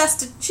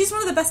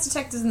one of the best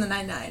detectives in the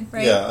 9-9,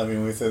 right? Yeah, I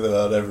mean, we say that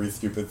about every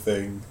stupid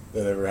thing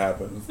that ever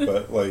happens,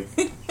 but, like...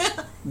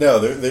 No,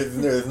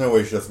 there's no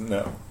way she doesn't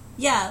know.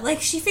 Yeah,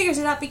 like, she figures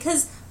it out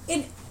because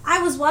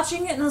I was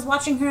watching it, and I was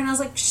watching her, and I was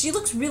like, she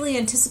looks really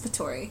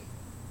anticipatory.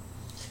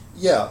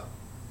 Yeah.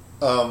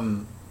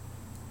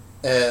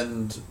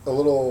 And a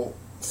little...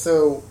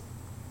 So,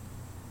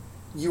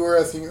 you were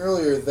asking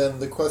earlier, then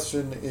the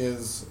question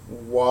is,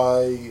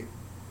 why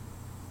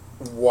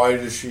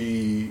does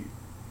she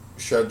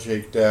shut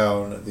Jake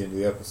down at the end of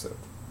the episode?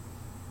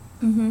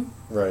 Mm-hmm.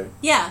 Right.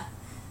 Yeah.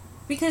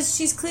 Because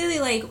she's clearly,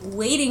 like,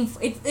 waiting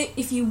for...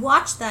 If you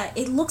watch that,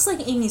 it looks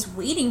like Amy's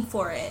waiting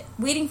for it.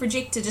 Waiting for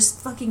Jake to just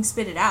fucking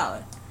spit it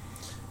out.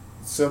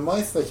 So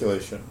my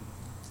speculation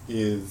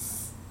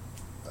is...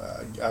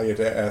 I get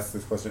to ask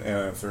this question and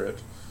answer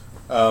it.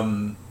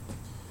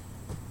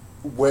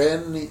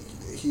 When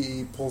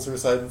he pulls her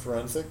aside in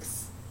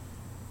forensics,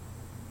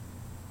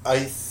 I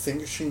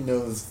think she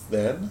knows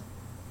then,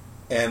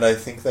 and I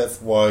think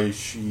that's why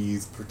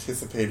she's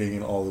participating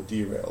in all the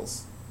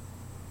derails.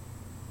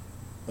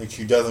 Like,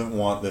 she doesn't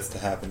want this to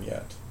happen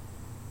yet.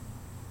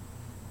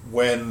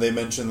 When they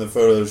mention the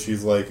photos,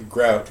 she's like,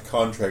 grout,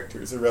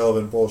 contractors,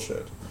 irrelevant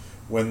bullshit.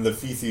 When the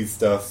feces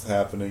stuff's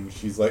happening,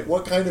 she's like,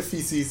 what kind of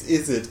feces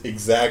is it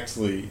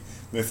exactly,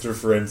 Mr.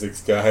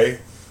 Forensics guy?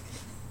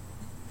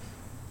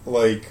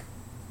 Like,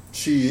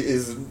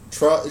 she's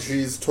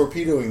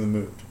torpedoing the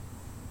mood.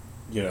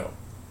 You know.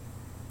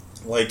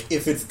 Like,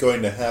 if it's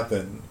going to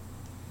happen,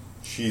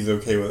 she's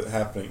okay with it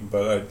happening,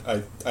 but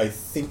I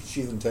think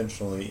she's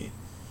intentionally,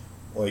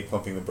 like,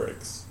 pumping the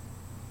brakes.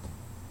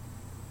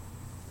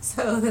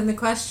 So then the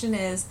question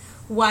is,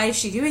 why is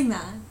she doing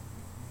that?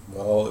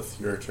 Well, it's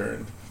your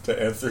turn to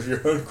answer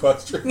your own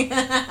question.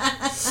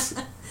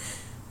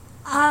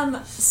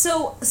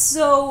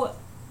 So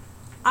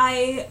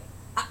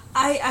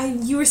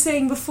you were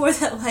saying before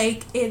that,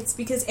 like, it's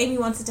because Amy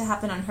wants it to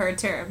happen on her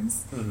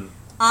terms. Mm-hmm.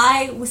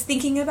 I was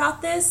thinking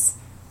about this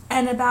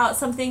and about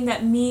something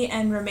that me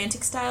and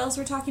Romantic Styles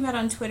were talking about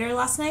on Twitter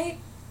last night,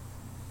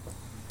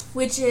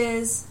 which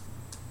is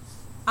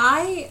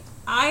I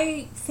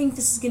think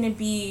this is going to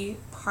be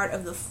part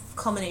of the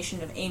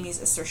culmination of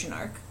Amy's assertion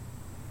arc.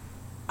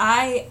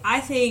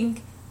 I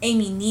think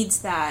Amy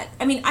needs that.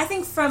 I mean, I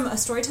think from a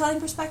storytelling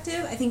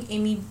perspective, I think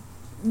Amy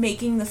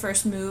making the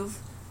first move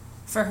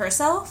for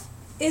herself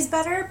is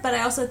better, but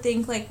I also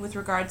think, like, with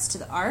regards to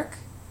the arc,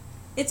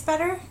 it's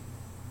better.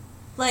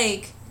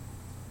 Like,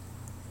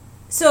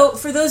 so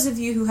for those of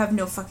you who have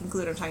no fucking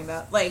clue what I'm talking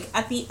about, like,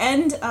 at the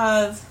end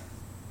of,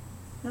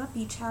 not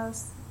Beach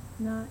House,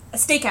 not, a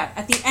Stakeout,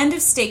 at the end of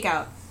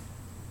Stakeout,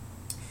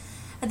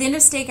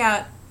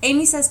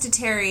 Amy says to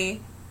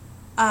Terry,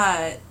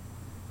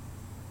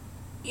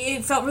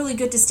 it felt really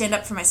good to stand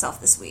up for myself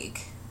this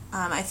week.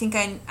 I think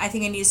I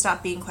need to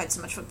stop being quite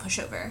so much of a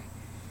pushover.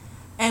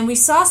 And we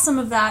saw some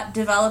of that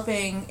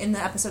developing in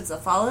the episodes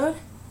that followed.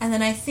 And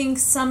then I think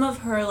some of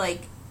her,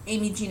 like,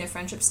 Amy-Gina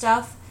friendship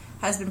stuff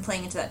has been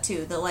playing into that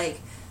too. The, like,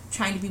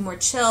 trying to be more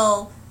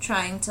chill,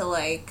 trying to,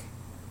 like,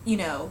 you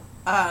know,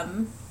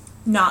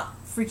 not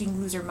freaking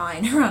lose her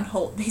mind around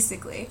Holt,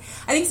 basically.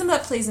 I think some of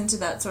that plays into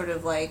that sort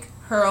of, like,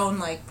 her own,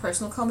 like,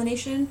 personal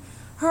culmination.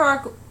 Her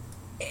arc,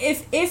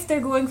 if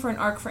they're going for an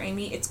arc for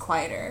Amy, it's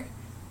quieter.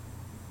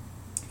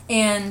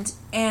 And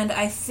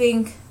I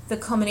think the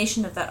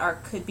culmination of that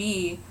arc could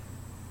be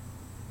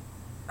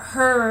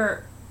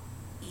her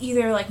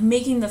either, like,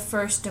 making the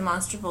first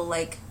demonstrable,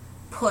 like,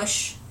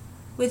 push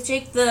with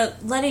Jake.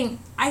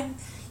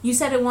 You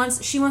said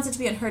she wants it to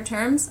be on her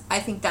terms.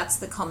 I think that's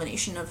the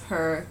culmination of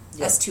her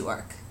S2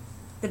 arc,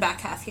 the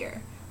back half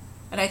here.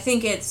 And I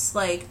think it's,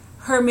 like,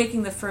 her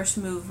making the first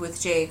move with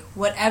Jake,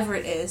 whatever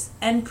it is,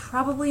 and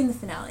probably in the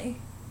finale.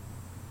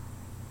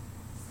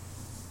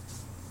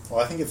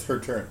 Well, I think it's her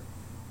turn.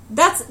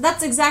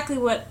 That's exactly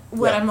what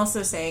I'm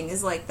also saying,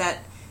 is, like, that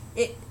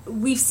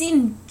we've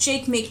seen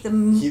Jake make the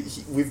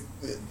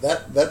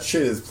that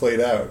shit is played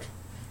out.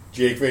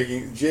 Jake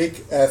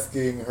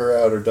asking her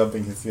out or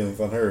dumping his feelings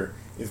on her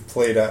is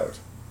played out.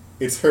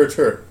 It's her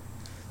turn.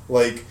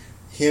 Like,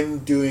 him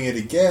doing it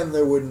again,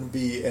 there wouldn't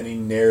be any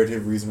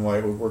narrative reason why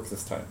it would work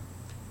this time.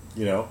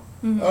 You know?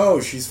 Mm-hmm. Oh,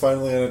 she's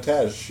finally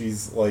unattached.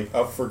 She's, like,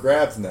 up for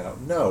grabs now.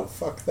 No,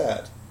 fuck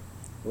that.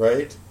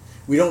 Right?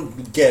 We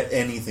don't get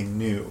anything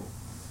new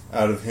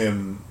out of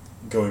him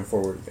going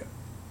forward again.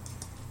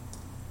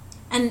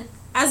 And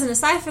as an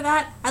aside for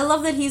that, I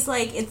love that he's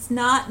like, it's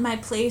not my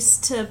place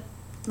to,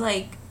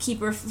 like,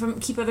 keep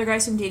other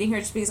guys from dating her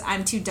just because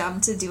I'm too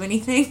dumb to do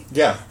anything.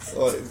 Yeah,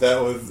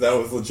 that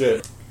was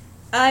legit.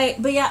 I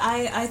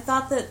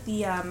thought that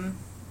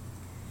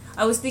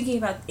I was thinking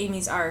about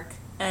Amy's arc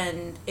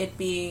and it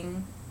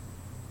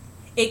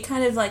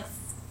kind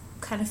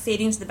of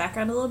fading to the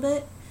background a little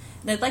bit,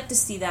 and I'd like to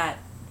see that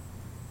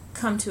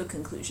come to a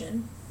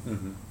conclusion.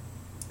 Mm-hmm.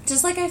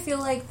 Just like I feel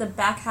like the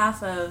back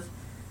half of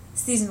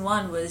season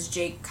 1 was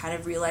Jake kind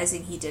of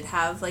realizing he did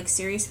have, like,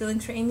 serious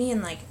feelings for Amy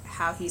and, like,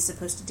 how he's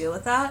supposed to deal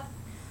with that.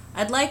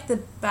 I'd like the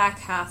back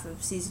half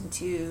of season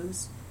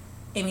 2's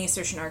Amy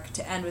assertion arc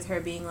to end with her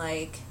being,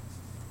 like,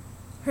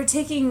 her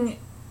taking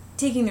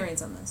the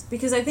reins on this.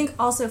 Because I think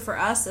also for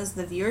us as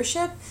the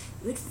viewership,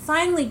 it would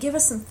finally give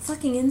us some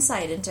fucking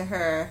insight into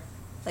her,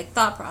 like,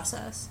 thought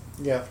process.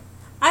 Yeah.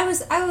 I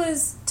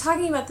was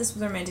talking about this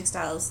with Romantic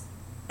Styles,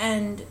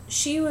 and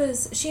she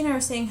and I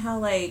were saying how,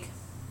 like,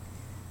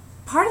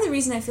 part of the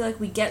reason I feel like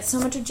we get so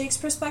much of Jake's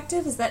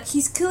perspective is that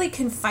he's clearly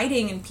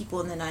confiding in people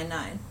in the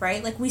 9-9,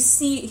 right? Like, we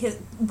see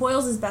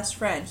Boyle's his best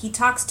friend. He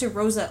talks to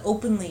Rosa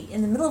openly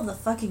in the middle of the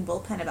fucking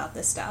bullpen about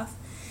this stuff.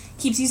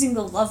 Keeps using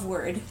the love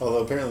word.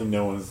 Although apparently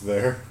no one's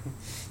there.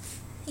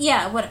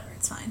 Yeah, whatever,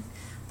 it's fine.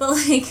 But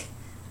he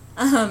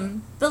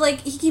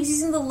keeps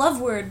using the love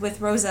word with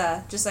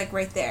Rosa, just, like,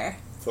 right there.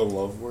 The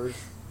love word?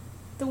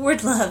 The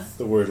word love.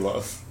 The word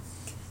love.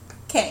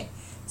 Okay,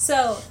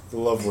 so... The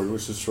love word,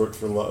 which is short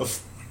for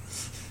love.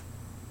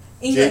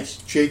 English.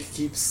 Jake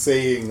keeps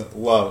saying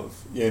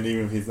love, and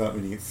even if he's not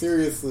meaning it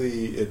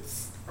seriously,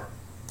 it's,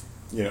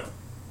 you know,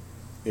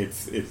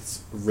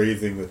 it's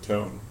raising the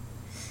tone.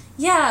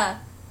 Yeah,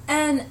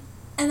 and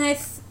anyway,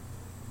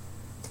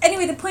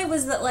 the point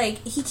was that,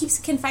 like, he keeps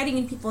confiding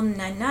in people in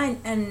 9-9,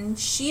 and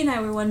she and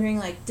I were wondering,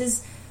 like,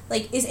 is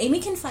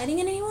Amy confiding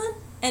in anyone?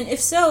 And if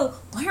so,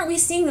 why aren't we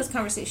seeing those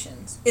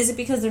conversations? Is it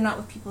because they're not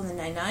with people in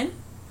the 9-9?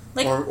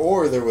 Like,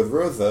 or they're with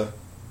Rosa.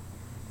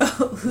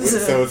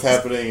 So it's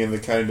happening in the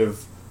kind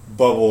of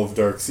bubble of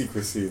dark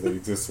secrecy that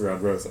exists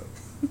around Rosa.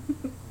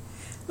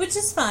 Which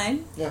is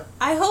fine. Yeah.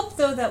 I hope,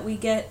 though, that we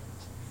get...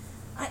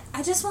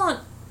 I just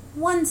want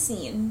one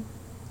scene.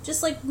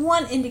 Just, like,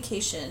 one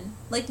indication.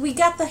 Like, we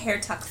got the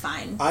hair tuck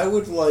fine. I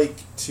would like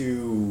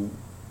to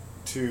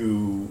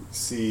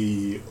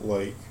see,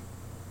 like,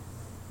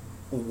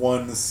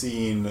 one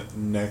scene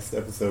next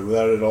episode,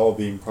 without it all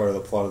being part of the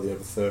plot of the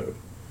episode,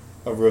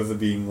 of Rosa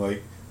being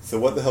like, so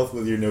what the hell's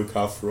with your no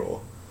cops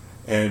rule?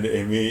 and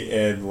Amy,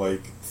 and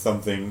like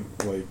something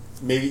like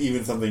maybe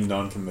even something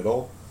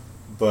non-committal,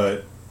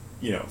 but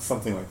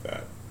something like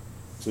that.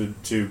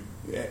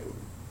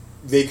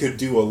 They could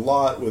do a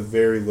lot with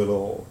very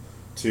little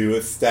to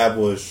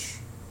establish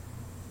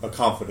a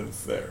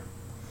confidence there.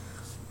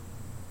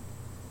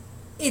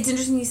 It's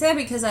interesting you say that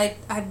because I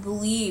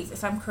believe,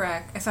 if I'm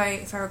correct, if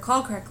I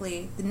recall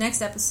correctly, the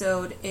next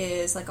episode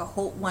is like a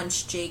Holt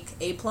Wunsch Jake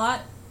A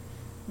plot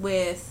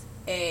with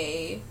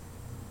a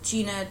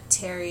Gina,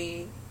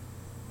 Terry,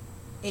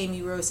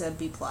 Amy, Rosa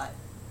B plot.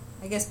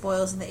 I guess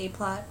Boyle's in the A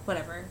plot.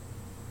 Whatever.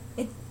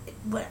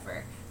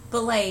 Whatever.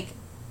 But like,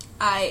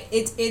 I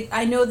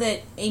know that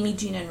Amy,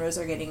 Gina, and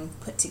Rosa are getting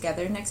put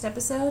together next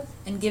episode,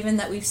 and given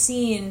that we've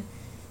seen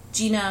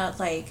Gina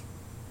like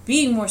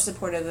being more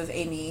supportive of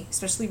Amy,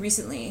 especially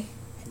recently.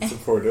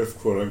 Supportive,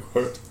 quote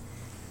unquote.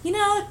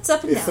 It's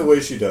up and down. It's the way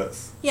she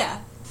does.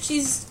 Yeah.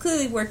 She's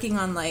clearly working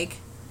on, like,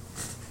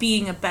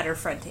 being a better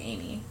friend to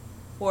Amy.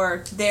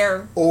 Or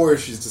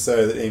she's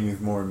decided that Amy's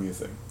more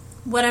amusing.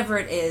 Whatever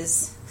it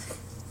is.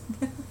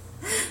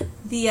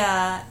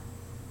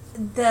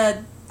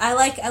 I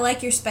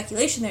like your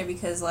speculation there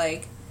because,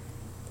 like,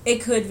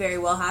 it could very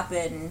well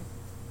happen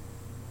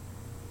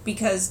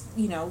because,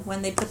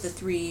 when they put the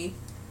three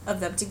of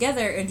them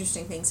together,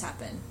 interesting things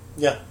happen.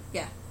 Yeah.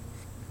 Yeah.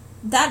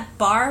 That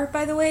bar,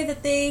 by the way,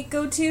 that they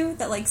go to,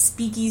 that, like,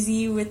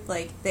 speakeasy with,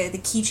 like, the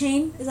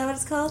keychain, is that what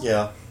it's called?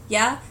 Yeah.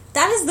 Yeah?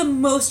 That is the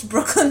most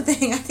Brooklyn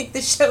thing I think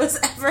the show has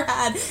ever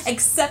had,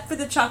 except for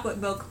the chocolate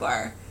milk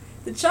bar.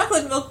 The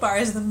chocolate milk bar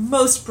is the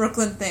most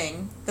Brooklyn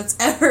thing that's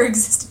ever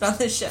existed on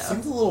this show.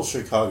 Seems a little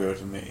Chicago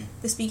to me.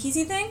 The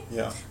speakeasy thing?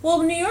 Yeah.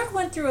 Well, New York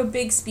went through a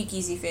big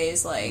speakeasy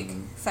phase,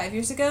 5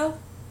 years ago.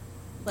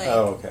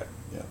 Oh, okay.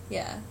 Yeah.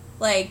 Yeah.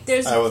 Like,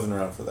 there's... I wasn't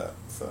around for that,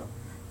 so...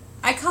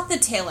 I caught the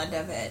tail end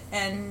of it,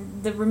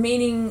 and the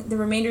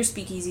remainder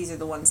speakeasies are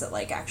the ones that,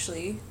 like,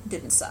 actually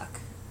didn't suck.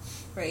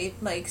 Right?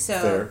 Like, so...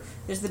 Fair.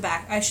 There's the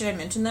back... Should I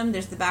mention them?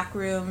 There's the back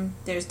room.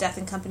 There's Death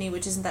and Company,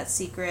 which isn't that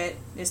secret.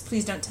 There's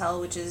Please Don't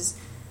Tell, which is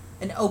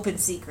an open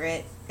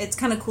secret. It's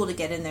kind of cool to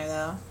get in there,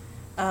 though.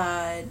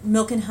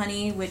 Milk and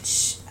Honey,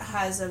 which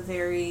has a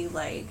very,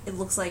 like... It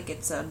looks like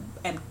it's a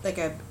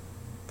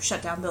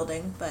shut-down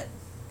building, but...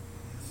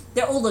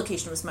 Their old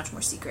location was much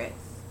more secret.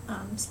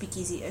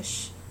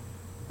 Speakeasy-ish.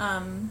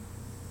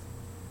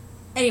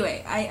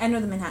 Anyway, I know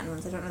the Manhattan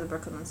ones. I don't know the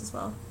Brooklyn ones as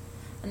well.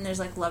 And there's,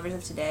 like, Lovers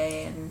of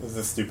Today, and... This is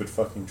a stupid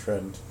fucking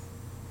trend.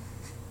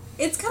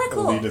 It's kind of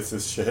cool. Elitist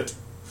as shit.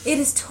 It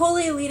is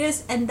totally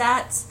elitist, and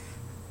that's...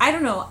 I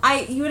don't know.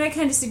 You and I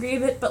kind of disagree a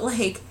bit, but,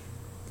 like,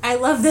 I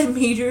love that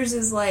Majors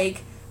is,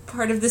 like,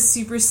 part of the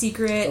super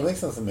secret... It makes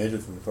sense that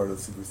Majors would be part of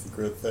the super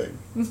secret thing.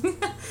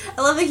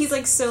 I love that he's,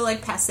 like, so,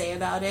 like, passé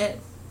about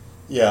it.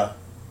 Yeah.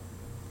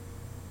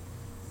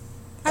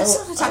 I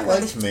just want to talk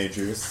about this.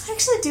 Majors. I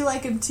actually do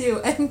like him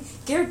too, and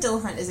Garrett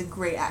Dillahunt is a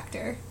great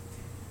actor.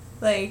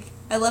 Like,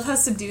 I love how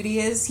subdued he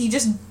is. He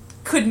just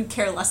couldn't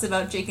care less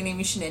about Jake and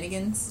Amy's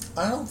shenanigans.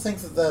 I don't think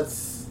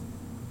that's...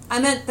 I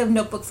meant the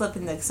notebook flip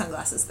and the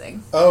sunglasses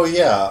thing. Oh,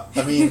 yeah.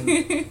 I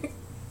mean...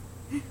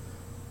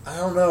 I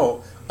don't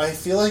know. I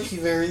feel like he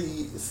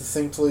very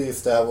succinctly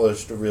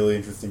established a really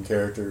interesting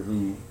character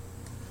who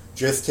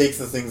just takes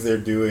the things they're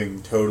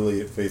doing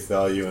totally at face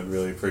value and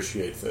really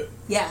appreciates it.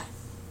 Yeah.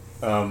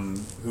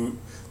 Who,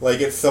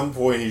 like, at some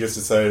point he just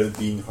decided that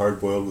being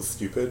hard-boiled was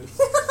stupid,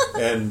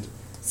 and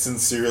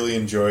sincerely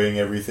enjoying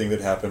everything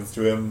that happens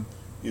to him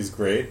is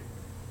great.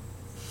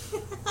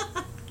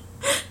 I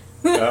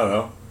don't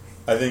know.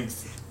 I think...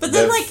 But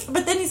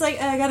then he's like,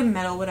 I got a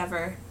medal,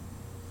 whatever.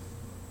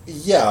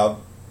 Yeah.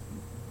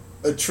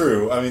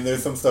 True. I mean,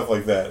 there's some stuff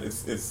like that.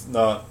 It's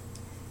not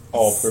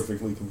all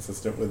perfectly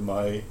consistent with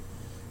my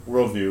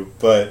worldview,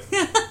 but...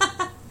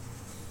 I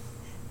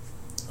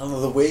don't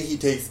know, the way he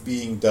takes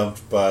being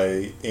dumped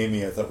by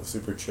Amy I thought was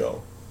super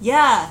chill.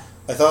 Yeah.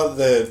 I thought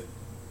that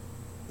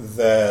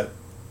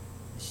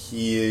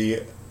he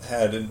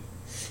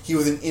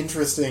was an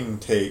interesting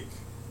take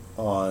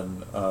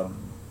on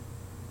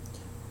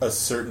a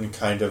certain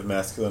kind of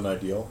masculine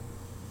ideal,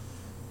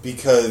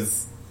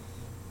 because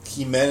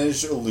he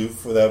managed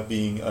aloof without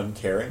being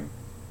uncaring.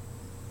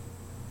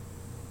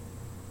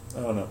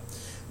 I don't know.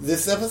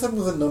 This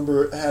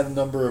episode had a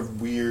number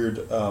of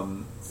weird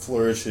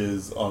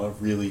flourishes on a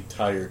really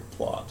tired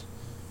plot,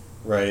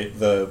 right?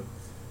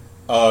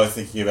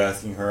 Thinking of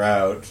asking her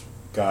out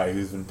guy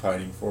who's been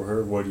pining for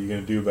her. What are you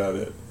going to do about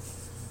it?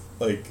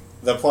 Like,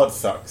 that plot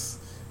sucks.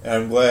 And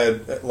I'm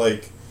glad,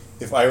 like,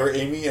 if I were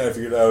Amy and I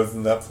figured out I was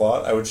in that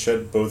plot, I would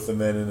shut both the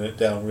men in it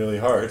down really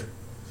hard.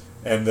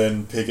 And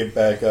then pick it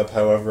back up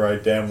however I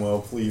damn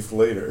well pleased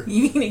later.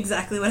 You mean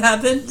exactly what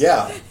happened?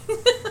 Yeah.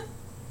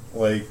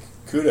 Like,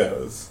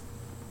 kudos.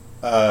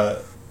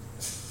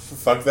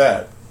 Fuck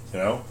that, you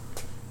know?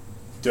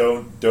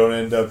 Don't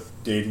end up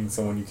dating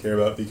someone you care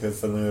about because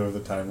suddenly there was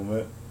a time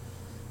limit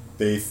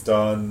based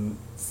on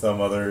some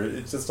other...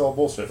 It's just all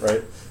bullshit,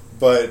 right?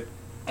 But...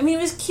 I mean,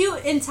 it was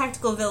cute in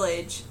Tactical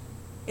Village.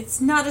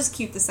 It's not as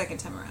cute the second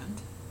time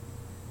around.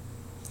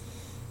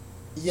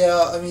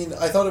 Yeah, I mean,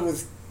 I thought it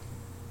was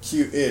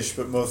cute-ish,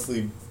 but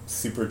mostly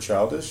super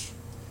childish.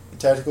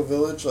 Tactical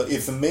Village. Like,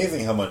 it's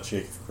amazing how much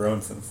Jake has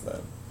grown since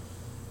then.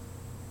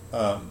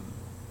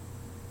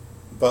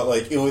 But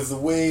like, it was the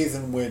ways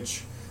in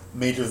which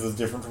Majors was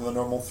different from the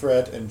normal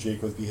threat, and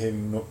Jake was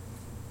behaving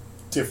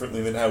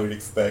differently than how we'd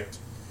expect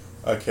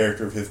a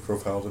character of his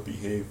profile to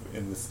behave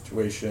in this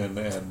situation,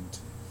 and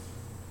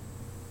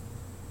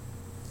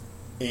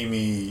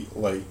Amy,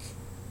 like,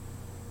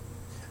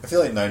 I feel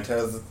like 9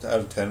 times out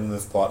of 10 when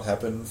this plot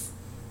happens,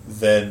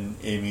 then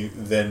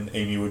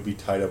Amy would be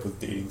tied up with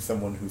dating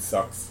someone who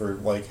sucks for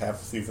like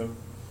half a season.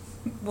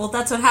 Well,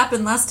 that's what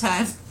happened last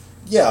time.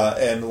 Yeah,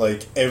 and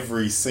like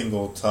every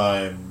single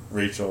time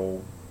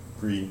Rachel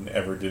Green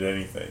ever did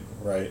anything,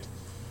 right?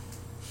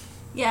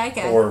 Yeah, I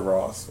get it. Or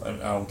Ross. I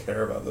don't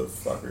care about those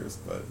fuckers,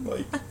 but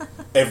like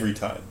every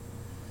time.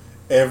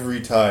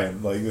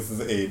 Like, this is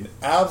an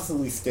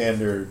absolutely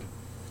standard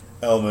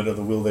element of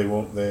the will they,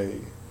 won't they,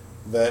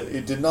 that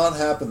it did not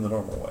happen the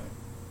normal way.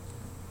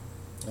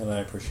 And I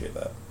appreciate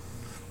that.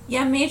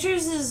 Yeah,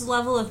 Majors'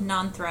 level of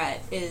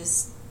non-threat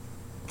is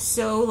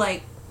so,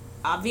 like,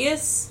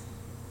 obvious.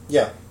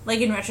 Yeah.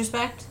 Like, in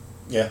retrospect.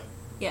 Yeah.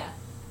 Yeah.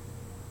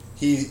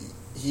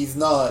 He's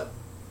not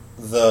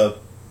the...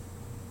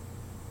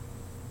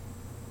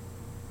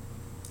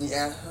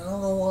 Yeah, I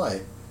don't know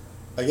why.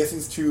 I guess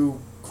he's too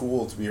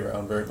cool to be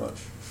around very much.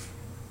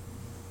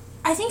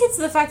 I think it's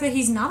the fact that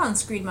he's not on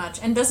screen much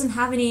and doesn't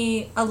have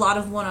a lot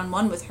of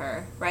one-on-one with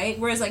her, right?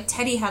 Whereas, like,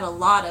 Teddy had a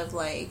lot of,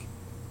 like...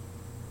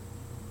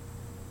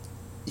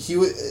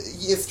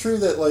 It's true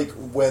that, like,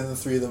 when the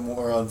three of them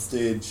were on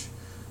stage,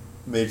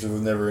 Major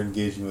was never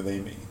engaging with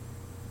Amy.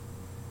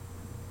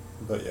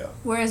 But, yeah.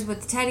 Whereas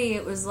with Teddy,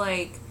 it was,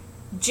 like,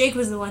 Jake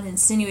was the one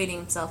insinuating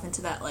himself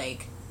into that,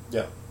 like...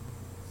 Yeah.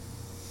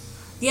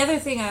 The other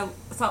thing I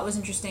thought was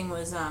interesting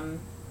was,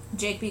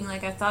 Jake being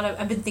like,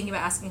 I've been thinking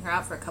about asking her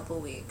out for a couple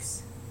of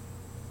weeks.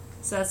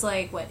 So that's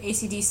like, what,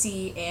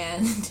 AC/DC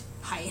and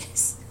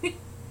hiatus.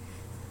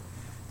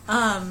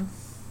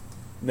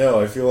 No,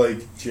 I feel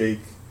like Jake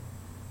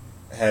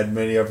had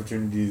many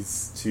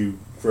opportunities to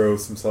grow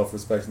some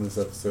self-respect in this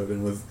episode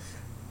and was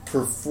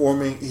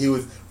he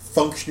was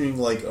functioning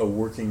like a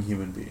working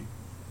human being.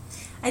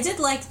 I did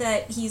like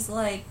that he's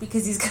like,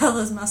 because he's got all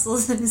those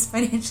muscles and is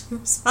financially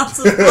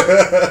responsible.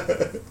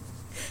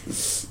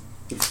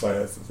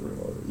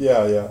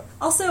 Yeah.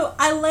 Also,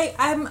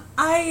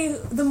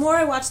 the more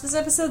I watch this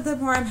episode, the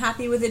more I'm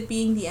happy with it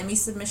being the Emmy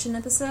submission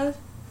episode.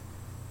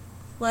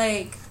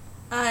 Like,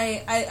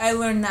 I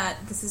learned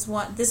that this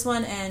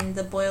one and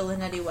the Boyle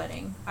and Eddie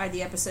wedding are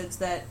the episodes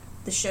that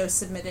the show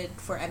submitted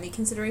for Emmy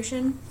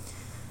consideration.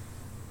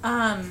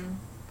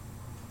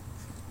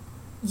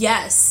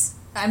 Yes,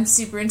 I'm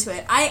super into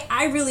it.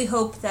 I really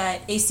hope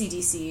that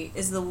AC/DC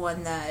is the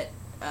one that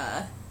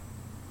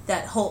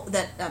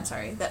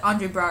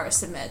Andre Braugher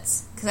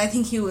submits, because I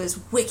think he was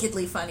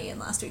wickedly funny in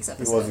last week's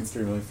episode. He was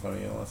extremely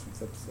funny in last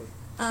week's episode.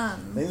 I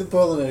think the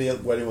Boyle and Eddie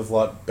wedding was a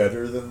lot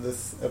better than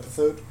this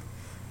episode.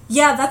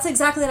 Yeah, that's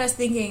exactly what I was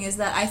thinking, is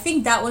that I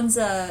think that one's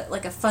a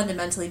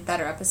fundamentally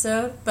better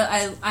episode, but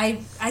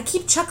I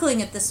keep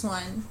chuckling at this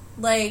one.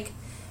 Like,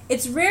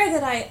 it's rare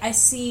that I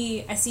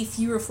see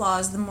fewer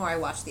flaws the more I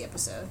watch the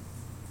episode.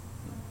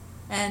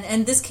 And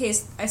in this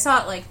case, I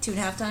saw it like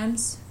 2.5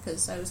 times,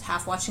 because I was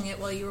half watching it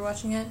while you were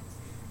watching it.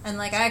 And,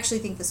 like, I actually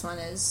think this one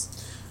is...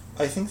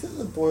 I think that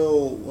the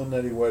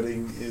Boyle-Leonetti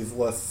wedding is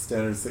less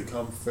standard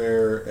sitcom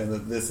fare, and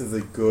that this is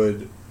a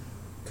good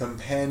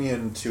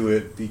companion to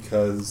it,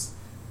 because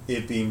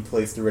it being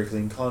placed directly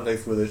in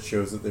context with it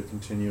shows that they're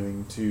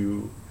continuing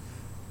to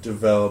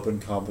develop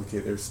and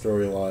complicate their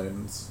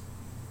storylines.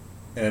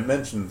 And it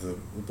mentions the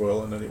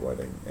Boyle-Leonetti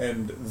wedding,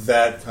 and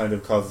that kind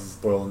of causes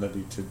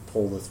Boyle-Leonetti to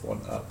pull this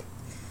one up.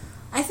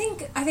 I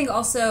think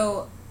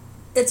also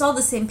it's all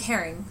the same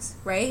pairings,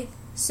 right?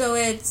 So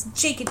it's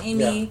Jake and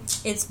Amy,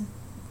 it's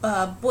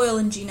Boyle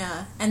and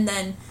Gina, and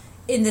then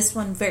in this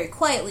one, very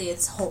quietly,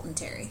 it's Holt and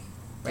Terry,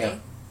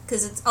 right?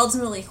 Because it's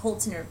ultimately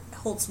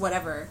Holt's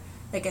whatever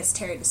that gets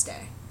Terry to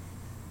stay.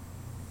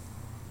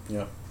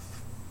 Yeah.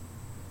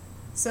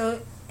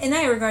 So in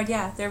that regard,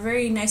 yeah, they're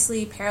very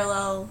nicely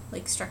parallel,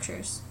 like,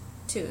 structures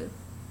too,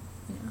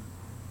 you know.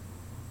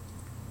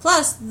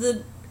 Plus,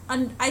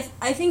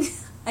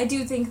 I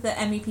do think the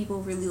Emmy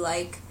people really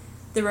like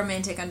the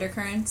romantic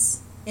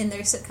undercurrents in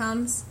their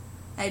sitcoms.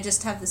 I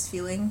just have this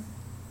feeling.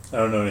 I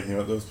don't know anything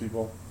about those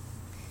people.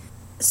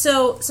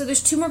 So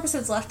there's 2 more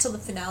episodes left till the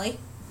finale.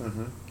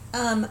 Mm-hmm.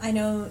 I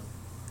know,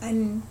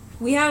 and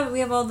we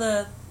have all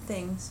the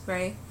things,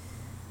 right?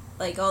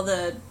 Like all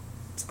the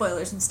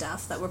spoilers and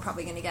stuff that we're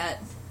probably going to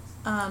get.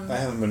 I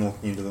haven't been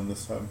looking into them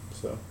this time,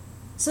 so.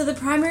 So the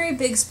primary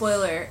big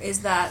spoiler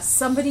is that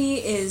somebody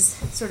is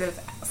sort of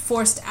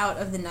forced out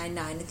of the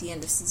 9-9 at the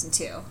end of season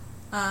 2.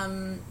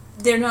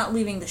 They're not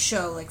leaving the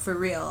show, like, for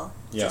real.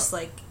 Yeah. Just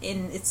like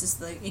it's just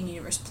the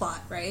in-universe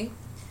plot, right?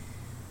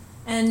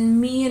 And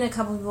me and a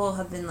couple people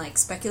have been, like,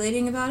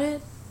 speculating about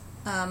it.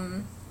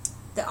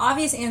 The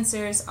obvious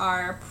answers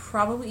are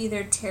probably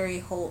either Terry,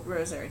 Holt,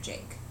 Rosa, or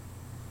Jake.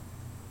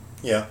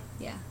 Yeah.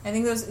 Yeah. I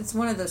think it's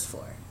one of those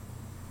 4.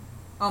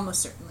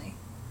 Almost certainly.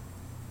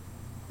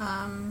 That's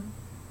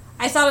why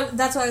I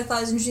thought it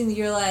was interesting that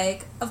you're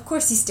like, of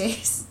course he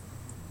stays.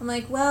 I'm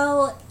like,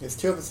 well... It's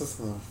 2 episodes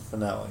from the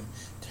finale.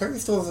 Terry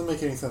still doesn't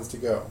make any sense to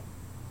go.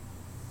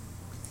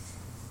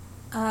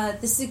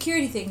 The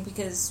security thing,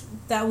 because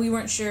that we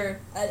weren't sure,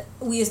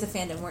 we as the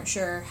fandom weren't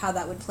sure how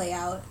that would play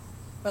out,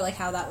 or like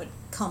how that would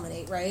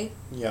culminate, right?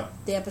 Yeah.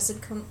 The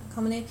episode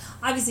culminate.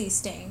 Obviously he's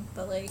staying,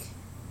 but like...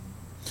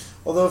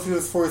 Although if he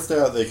was forced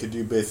out, they could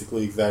do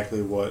basically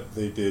exactly what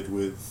they did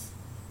with...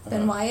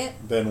 Ben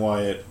Wyatt? Ben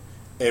Wyatt,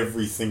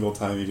 every single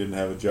time he didn't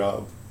have a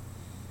job.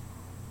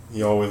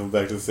 He always went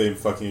back to the same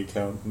fucking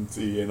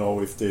accountancy and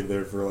always stayed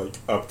there for like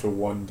up to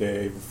 1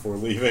 day before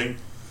leaving.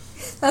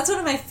 That's one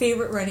of my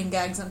favorite running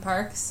gags on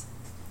Parks.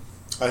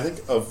 I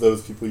think of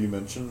those people you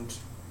mentioned,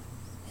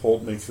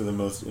 Holt makes for the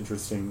most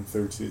interesting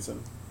 3rd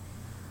season.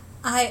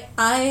 I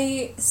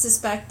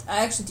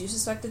actually do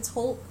suspect it's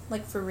Holt,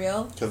 like for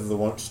real. Because of the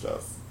Wunsch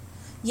stuff.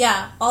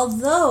 Yeah,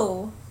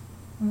 although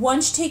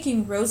Wunsch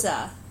taking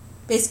Rosa,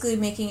 basically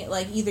making it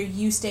like either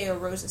you stay or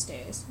Rosa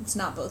stays. It's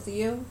not both of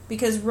you.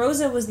 Because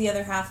Rosa was the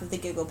other half of the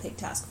Giggle Pig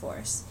task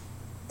force.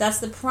 That's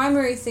the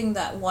primary thing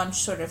that Wunsch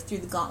sort of threw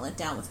the gauntlet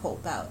down with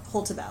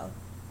Holt about.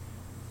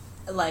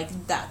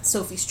 Like, that,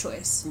 Sophie's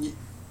choice.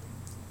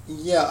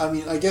 Yeah, I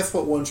mean, I guess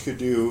what Wunsch could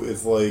do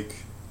is like,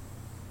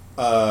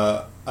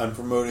 I'm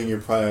promoting your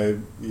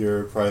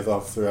prize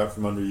officer out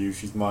from under you,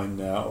 she's mine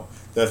now.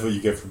 That's what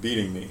you get for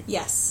beating me.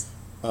 Yes.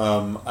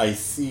 I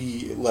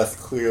see less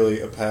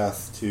clearly a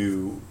path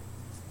to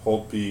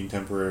Holt being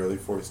temporarily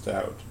forced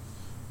out.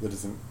 That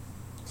isn't.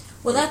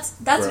 Well, like,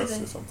 that's gross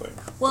the or something.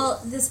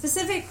 Well, the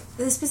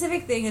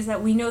specific thing is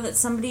that we know that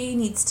somebody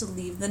needs to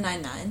leave the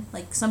 9-9.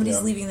 Like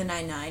somebody's leaving the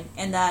 9-9,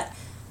 and that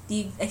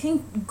I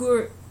think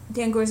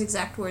Dan Gore's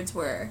exact words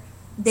were,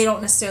 they don't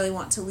necessarily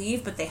want to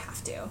leave, but they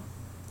have to.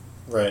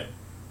 Right.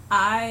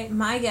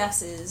 My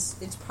guess is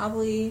it's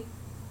probably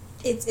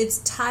it's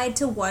tied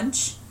to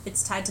Wunsch.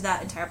 It's tied to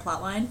that entire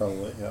plot line.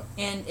 Probably, yeah.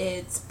 And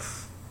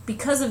it's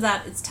because of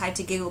that, it's tied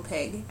to Giggle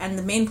Pig, and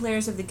the main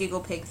players of the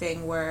Giggle Pig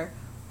thing were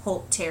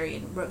Holt, Terry,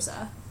 and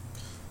Rosa.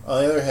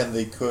 On the other hand,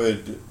 they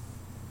could,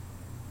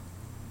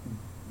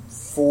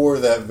 for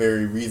that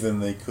very reason,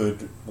 they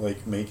could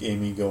like make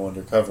Amy go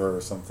undercover or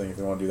something if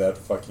they want to do that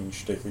fucking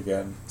shtick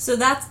again. So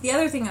that's the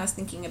other thing I was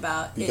thinking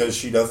about. Because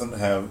she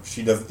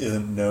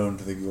isn't known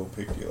to the Giggle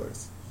Pig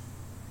dealers.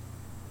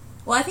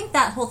 Well, I think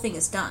that whole thing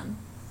is done.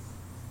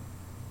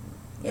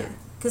 Maybe. Yeah,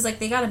 because like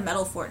they got a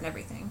medal for it and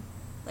everything.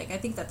 Like I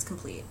think that's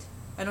complete.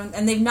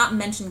 And they've not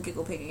mentioned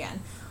Giggle Pig again.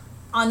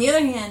 On the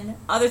other hand,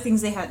 other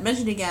things they haven't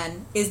mentioned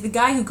again is the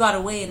guy who got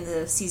away in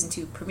the season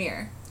 2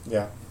 premiere.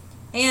 Yeah.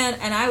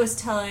 And I was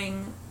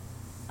saying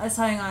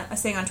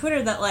on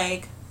Twitter that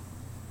like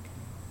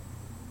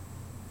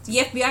the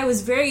FBI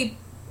was very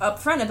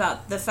upfront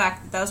about the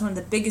fact that was one of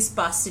the biggest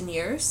busts in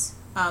years.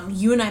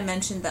 You and I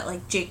mentioned that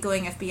like Jake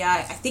going FBI.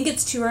 I think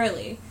it's too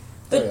early,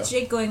 but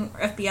Jake going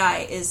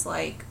FBI is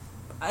like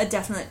a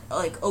definite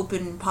like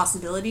open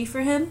possibility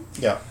for him.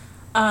 Yeah.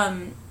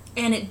 And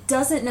it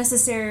doesn't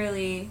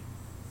necessarily.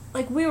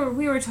 Like, we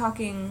were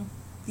talking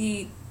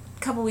a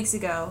couple weeks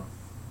ago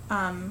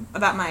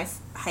about my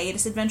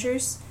hiatus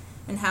adventures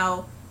and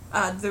how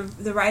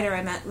the writer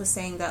I met was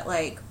saying that,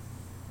 like,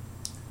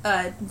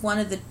 one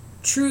of the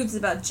truths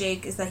about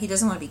Jake is that he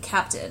doesn't want to be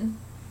captain.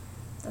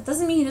 That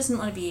doesn't mean he doesn't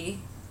want to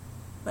be,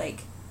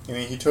 like... I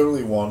mean, he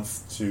totally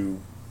wants to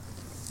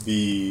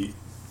be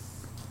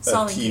a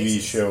TV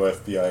cases. show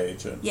FBI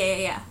agent.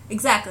 Yeah.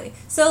 Exactly.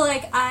 So,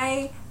 like,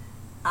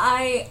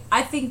 I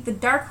think the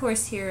dark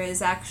horse here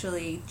is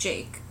actually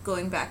Jake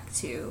going back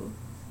to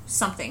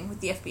something with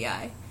the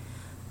FBI.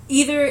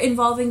 Either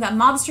involving that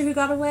mobster who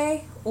got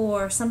away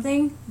or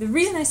something. The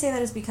reason I say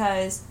that is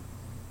because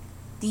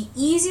the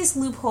easiest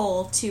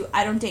loophole to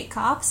I don't date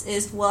cops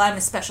is, well, I'm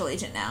a special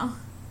agent now.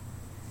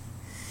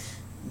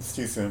 It's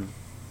too soon.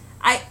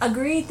 I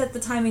agree that the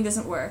timing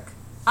doesn't work.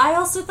 I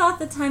also thought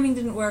the timing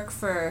didn't work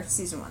for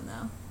season 1,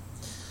 though.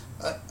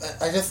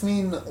 I just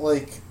mean,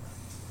 like...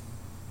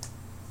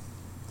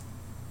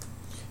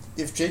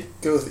 If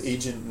Jake goes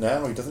agent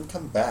now, he doesn't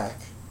come back.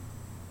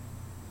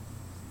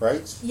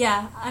 Right?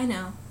 Yeah, I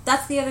know.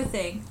 That's the other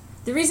thing.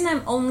 The reason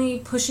I'm only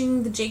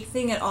pushing the Jake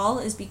thing at all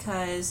is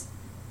because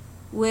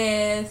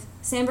with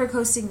Sandberg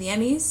hosting the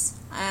Emmys,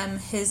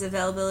 his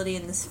availability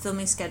in this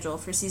filming schedule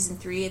for season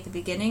 3 at the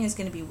beginning is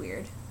going to be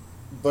weird.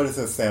 But it's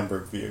a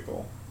Sandberg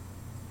vehicle.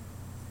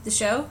 The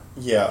show?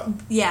 Yeah.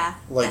 Yeah.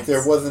 Like,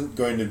 there wasn't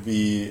going to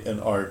be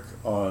an arc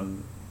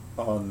on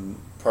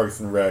Parks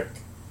and Rec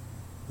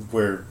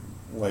where...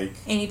 Like,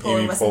 Amy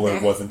Poehler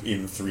wasn't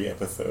in 3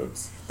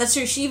 episodes. That's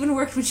true. She even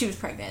worked when she was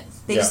pregnant.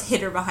 They just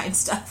hid her behind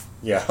stuff.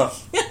 Yeah.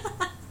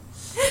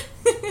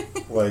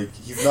 Like,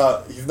 he's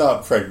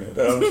not pregnant.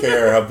 I don't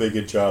care how big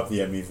a job the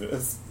Emmys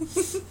is.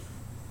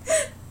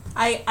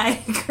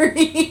 I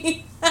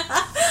agree.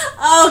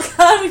 Oh,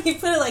 God, when you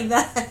put it like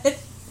that.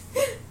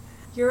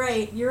 You're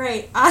right.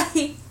 I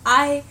mean,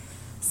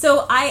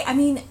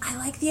 I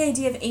like the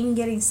idea of Amy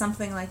getting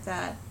something like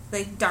that.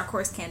 Like, dark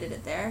horse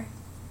candidate there.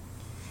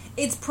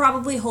 It's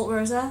probably Holt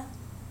Rosa.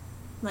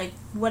 Like,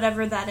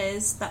 whatever that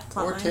is, that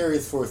plotline. Or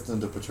Terry's forced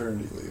into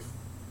paternity leave.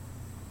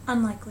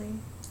 Unlikely.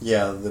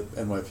 Yeah, the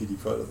NYPD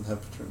probably doesn't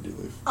have paternity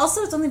leave.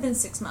 Also, it's only been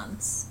 6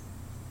 months.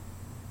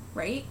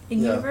 Right?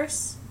 In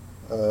universe?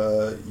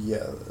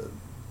 Yeah.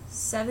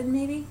 7,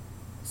 maybe?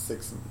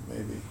 6,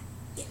 maybe.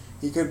 Yeah.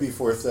 He could be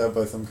forced out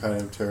by some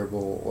kind of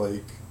terrible,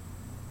 like,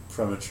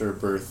 premature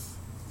birth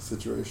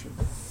situation.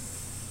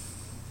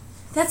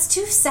 That's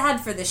too sad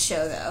for this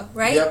show, though,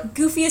 right? Yep.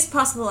 Goofiest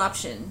possible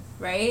option,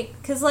 right?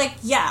 Because, like,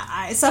 yeah,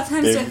 I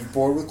sometimes... Baby's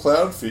born with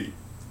cloud feet.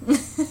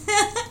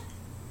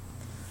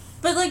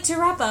 But, like, to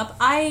wrap up,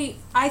 I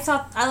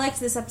thought I liked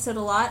this episode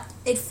a lot.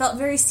 It felt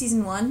very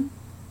season 1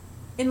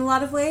 in a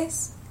lot of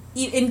ways,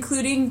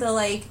 including the,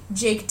 like,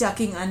 Jake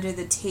ducking under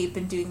the tape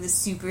and doing the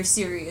super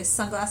serious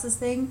sunglasses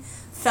thing.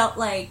 Felt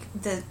like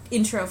the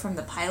intro from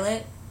the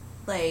pilot,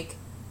 like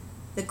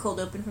the cold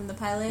open from the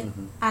pilot.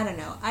 Mm-hmm. I don't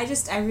know. I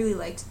really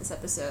liked this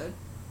episode,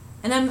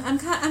 and I'm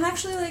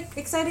actually like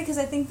excited because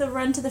I think the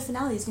run to the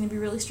finale is going to be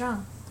really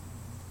strong.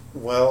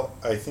 Well,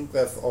 I think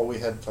that's all we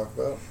had to talk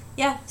about.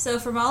 Yeah. So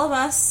from all of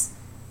us,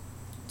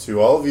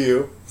 to all of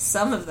you,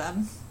 some of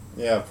them.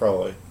 Yeah,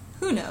 probably.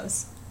 Who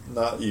knows?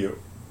 Not you.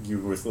 You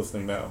who is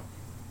listening now.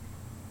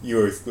 You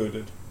are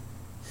excluded.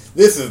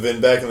 This has been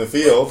Back in the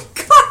Field.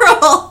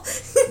 Carl!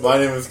 My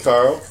name is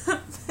Carl.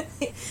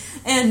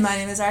 And my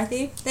name is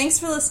Arthi. Thanks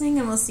for listening,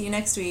 and we'll see you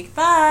next week.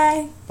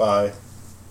 Bye! Bye.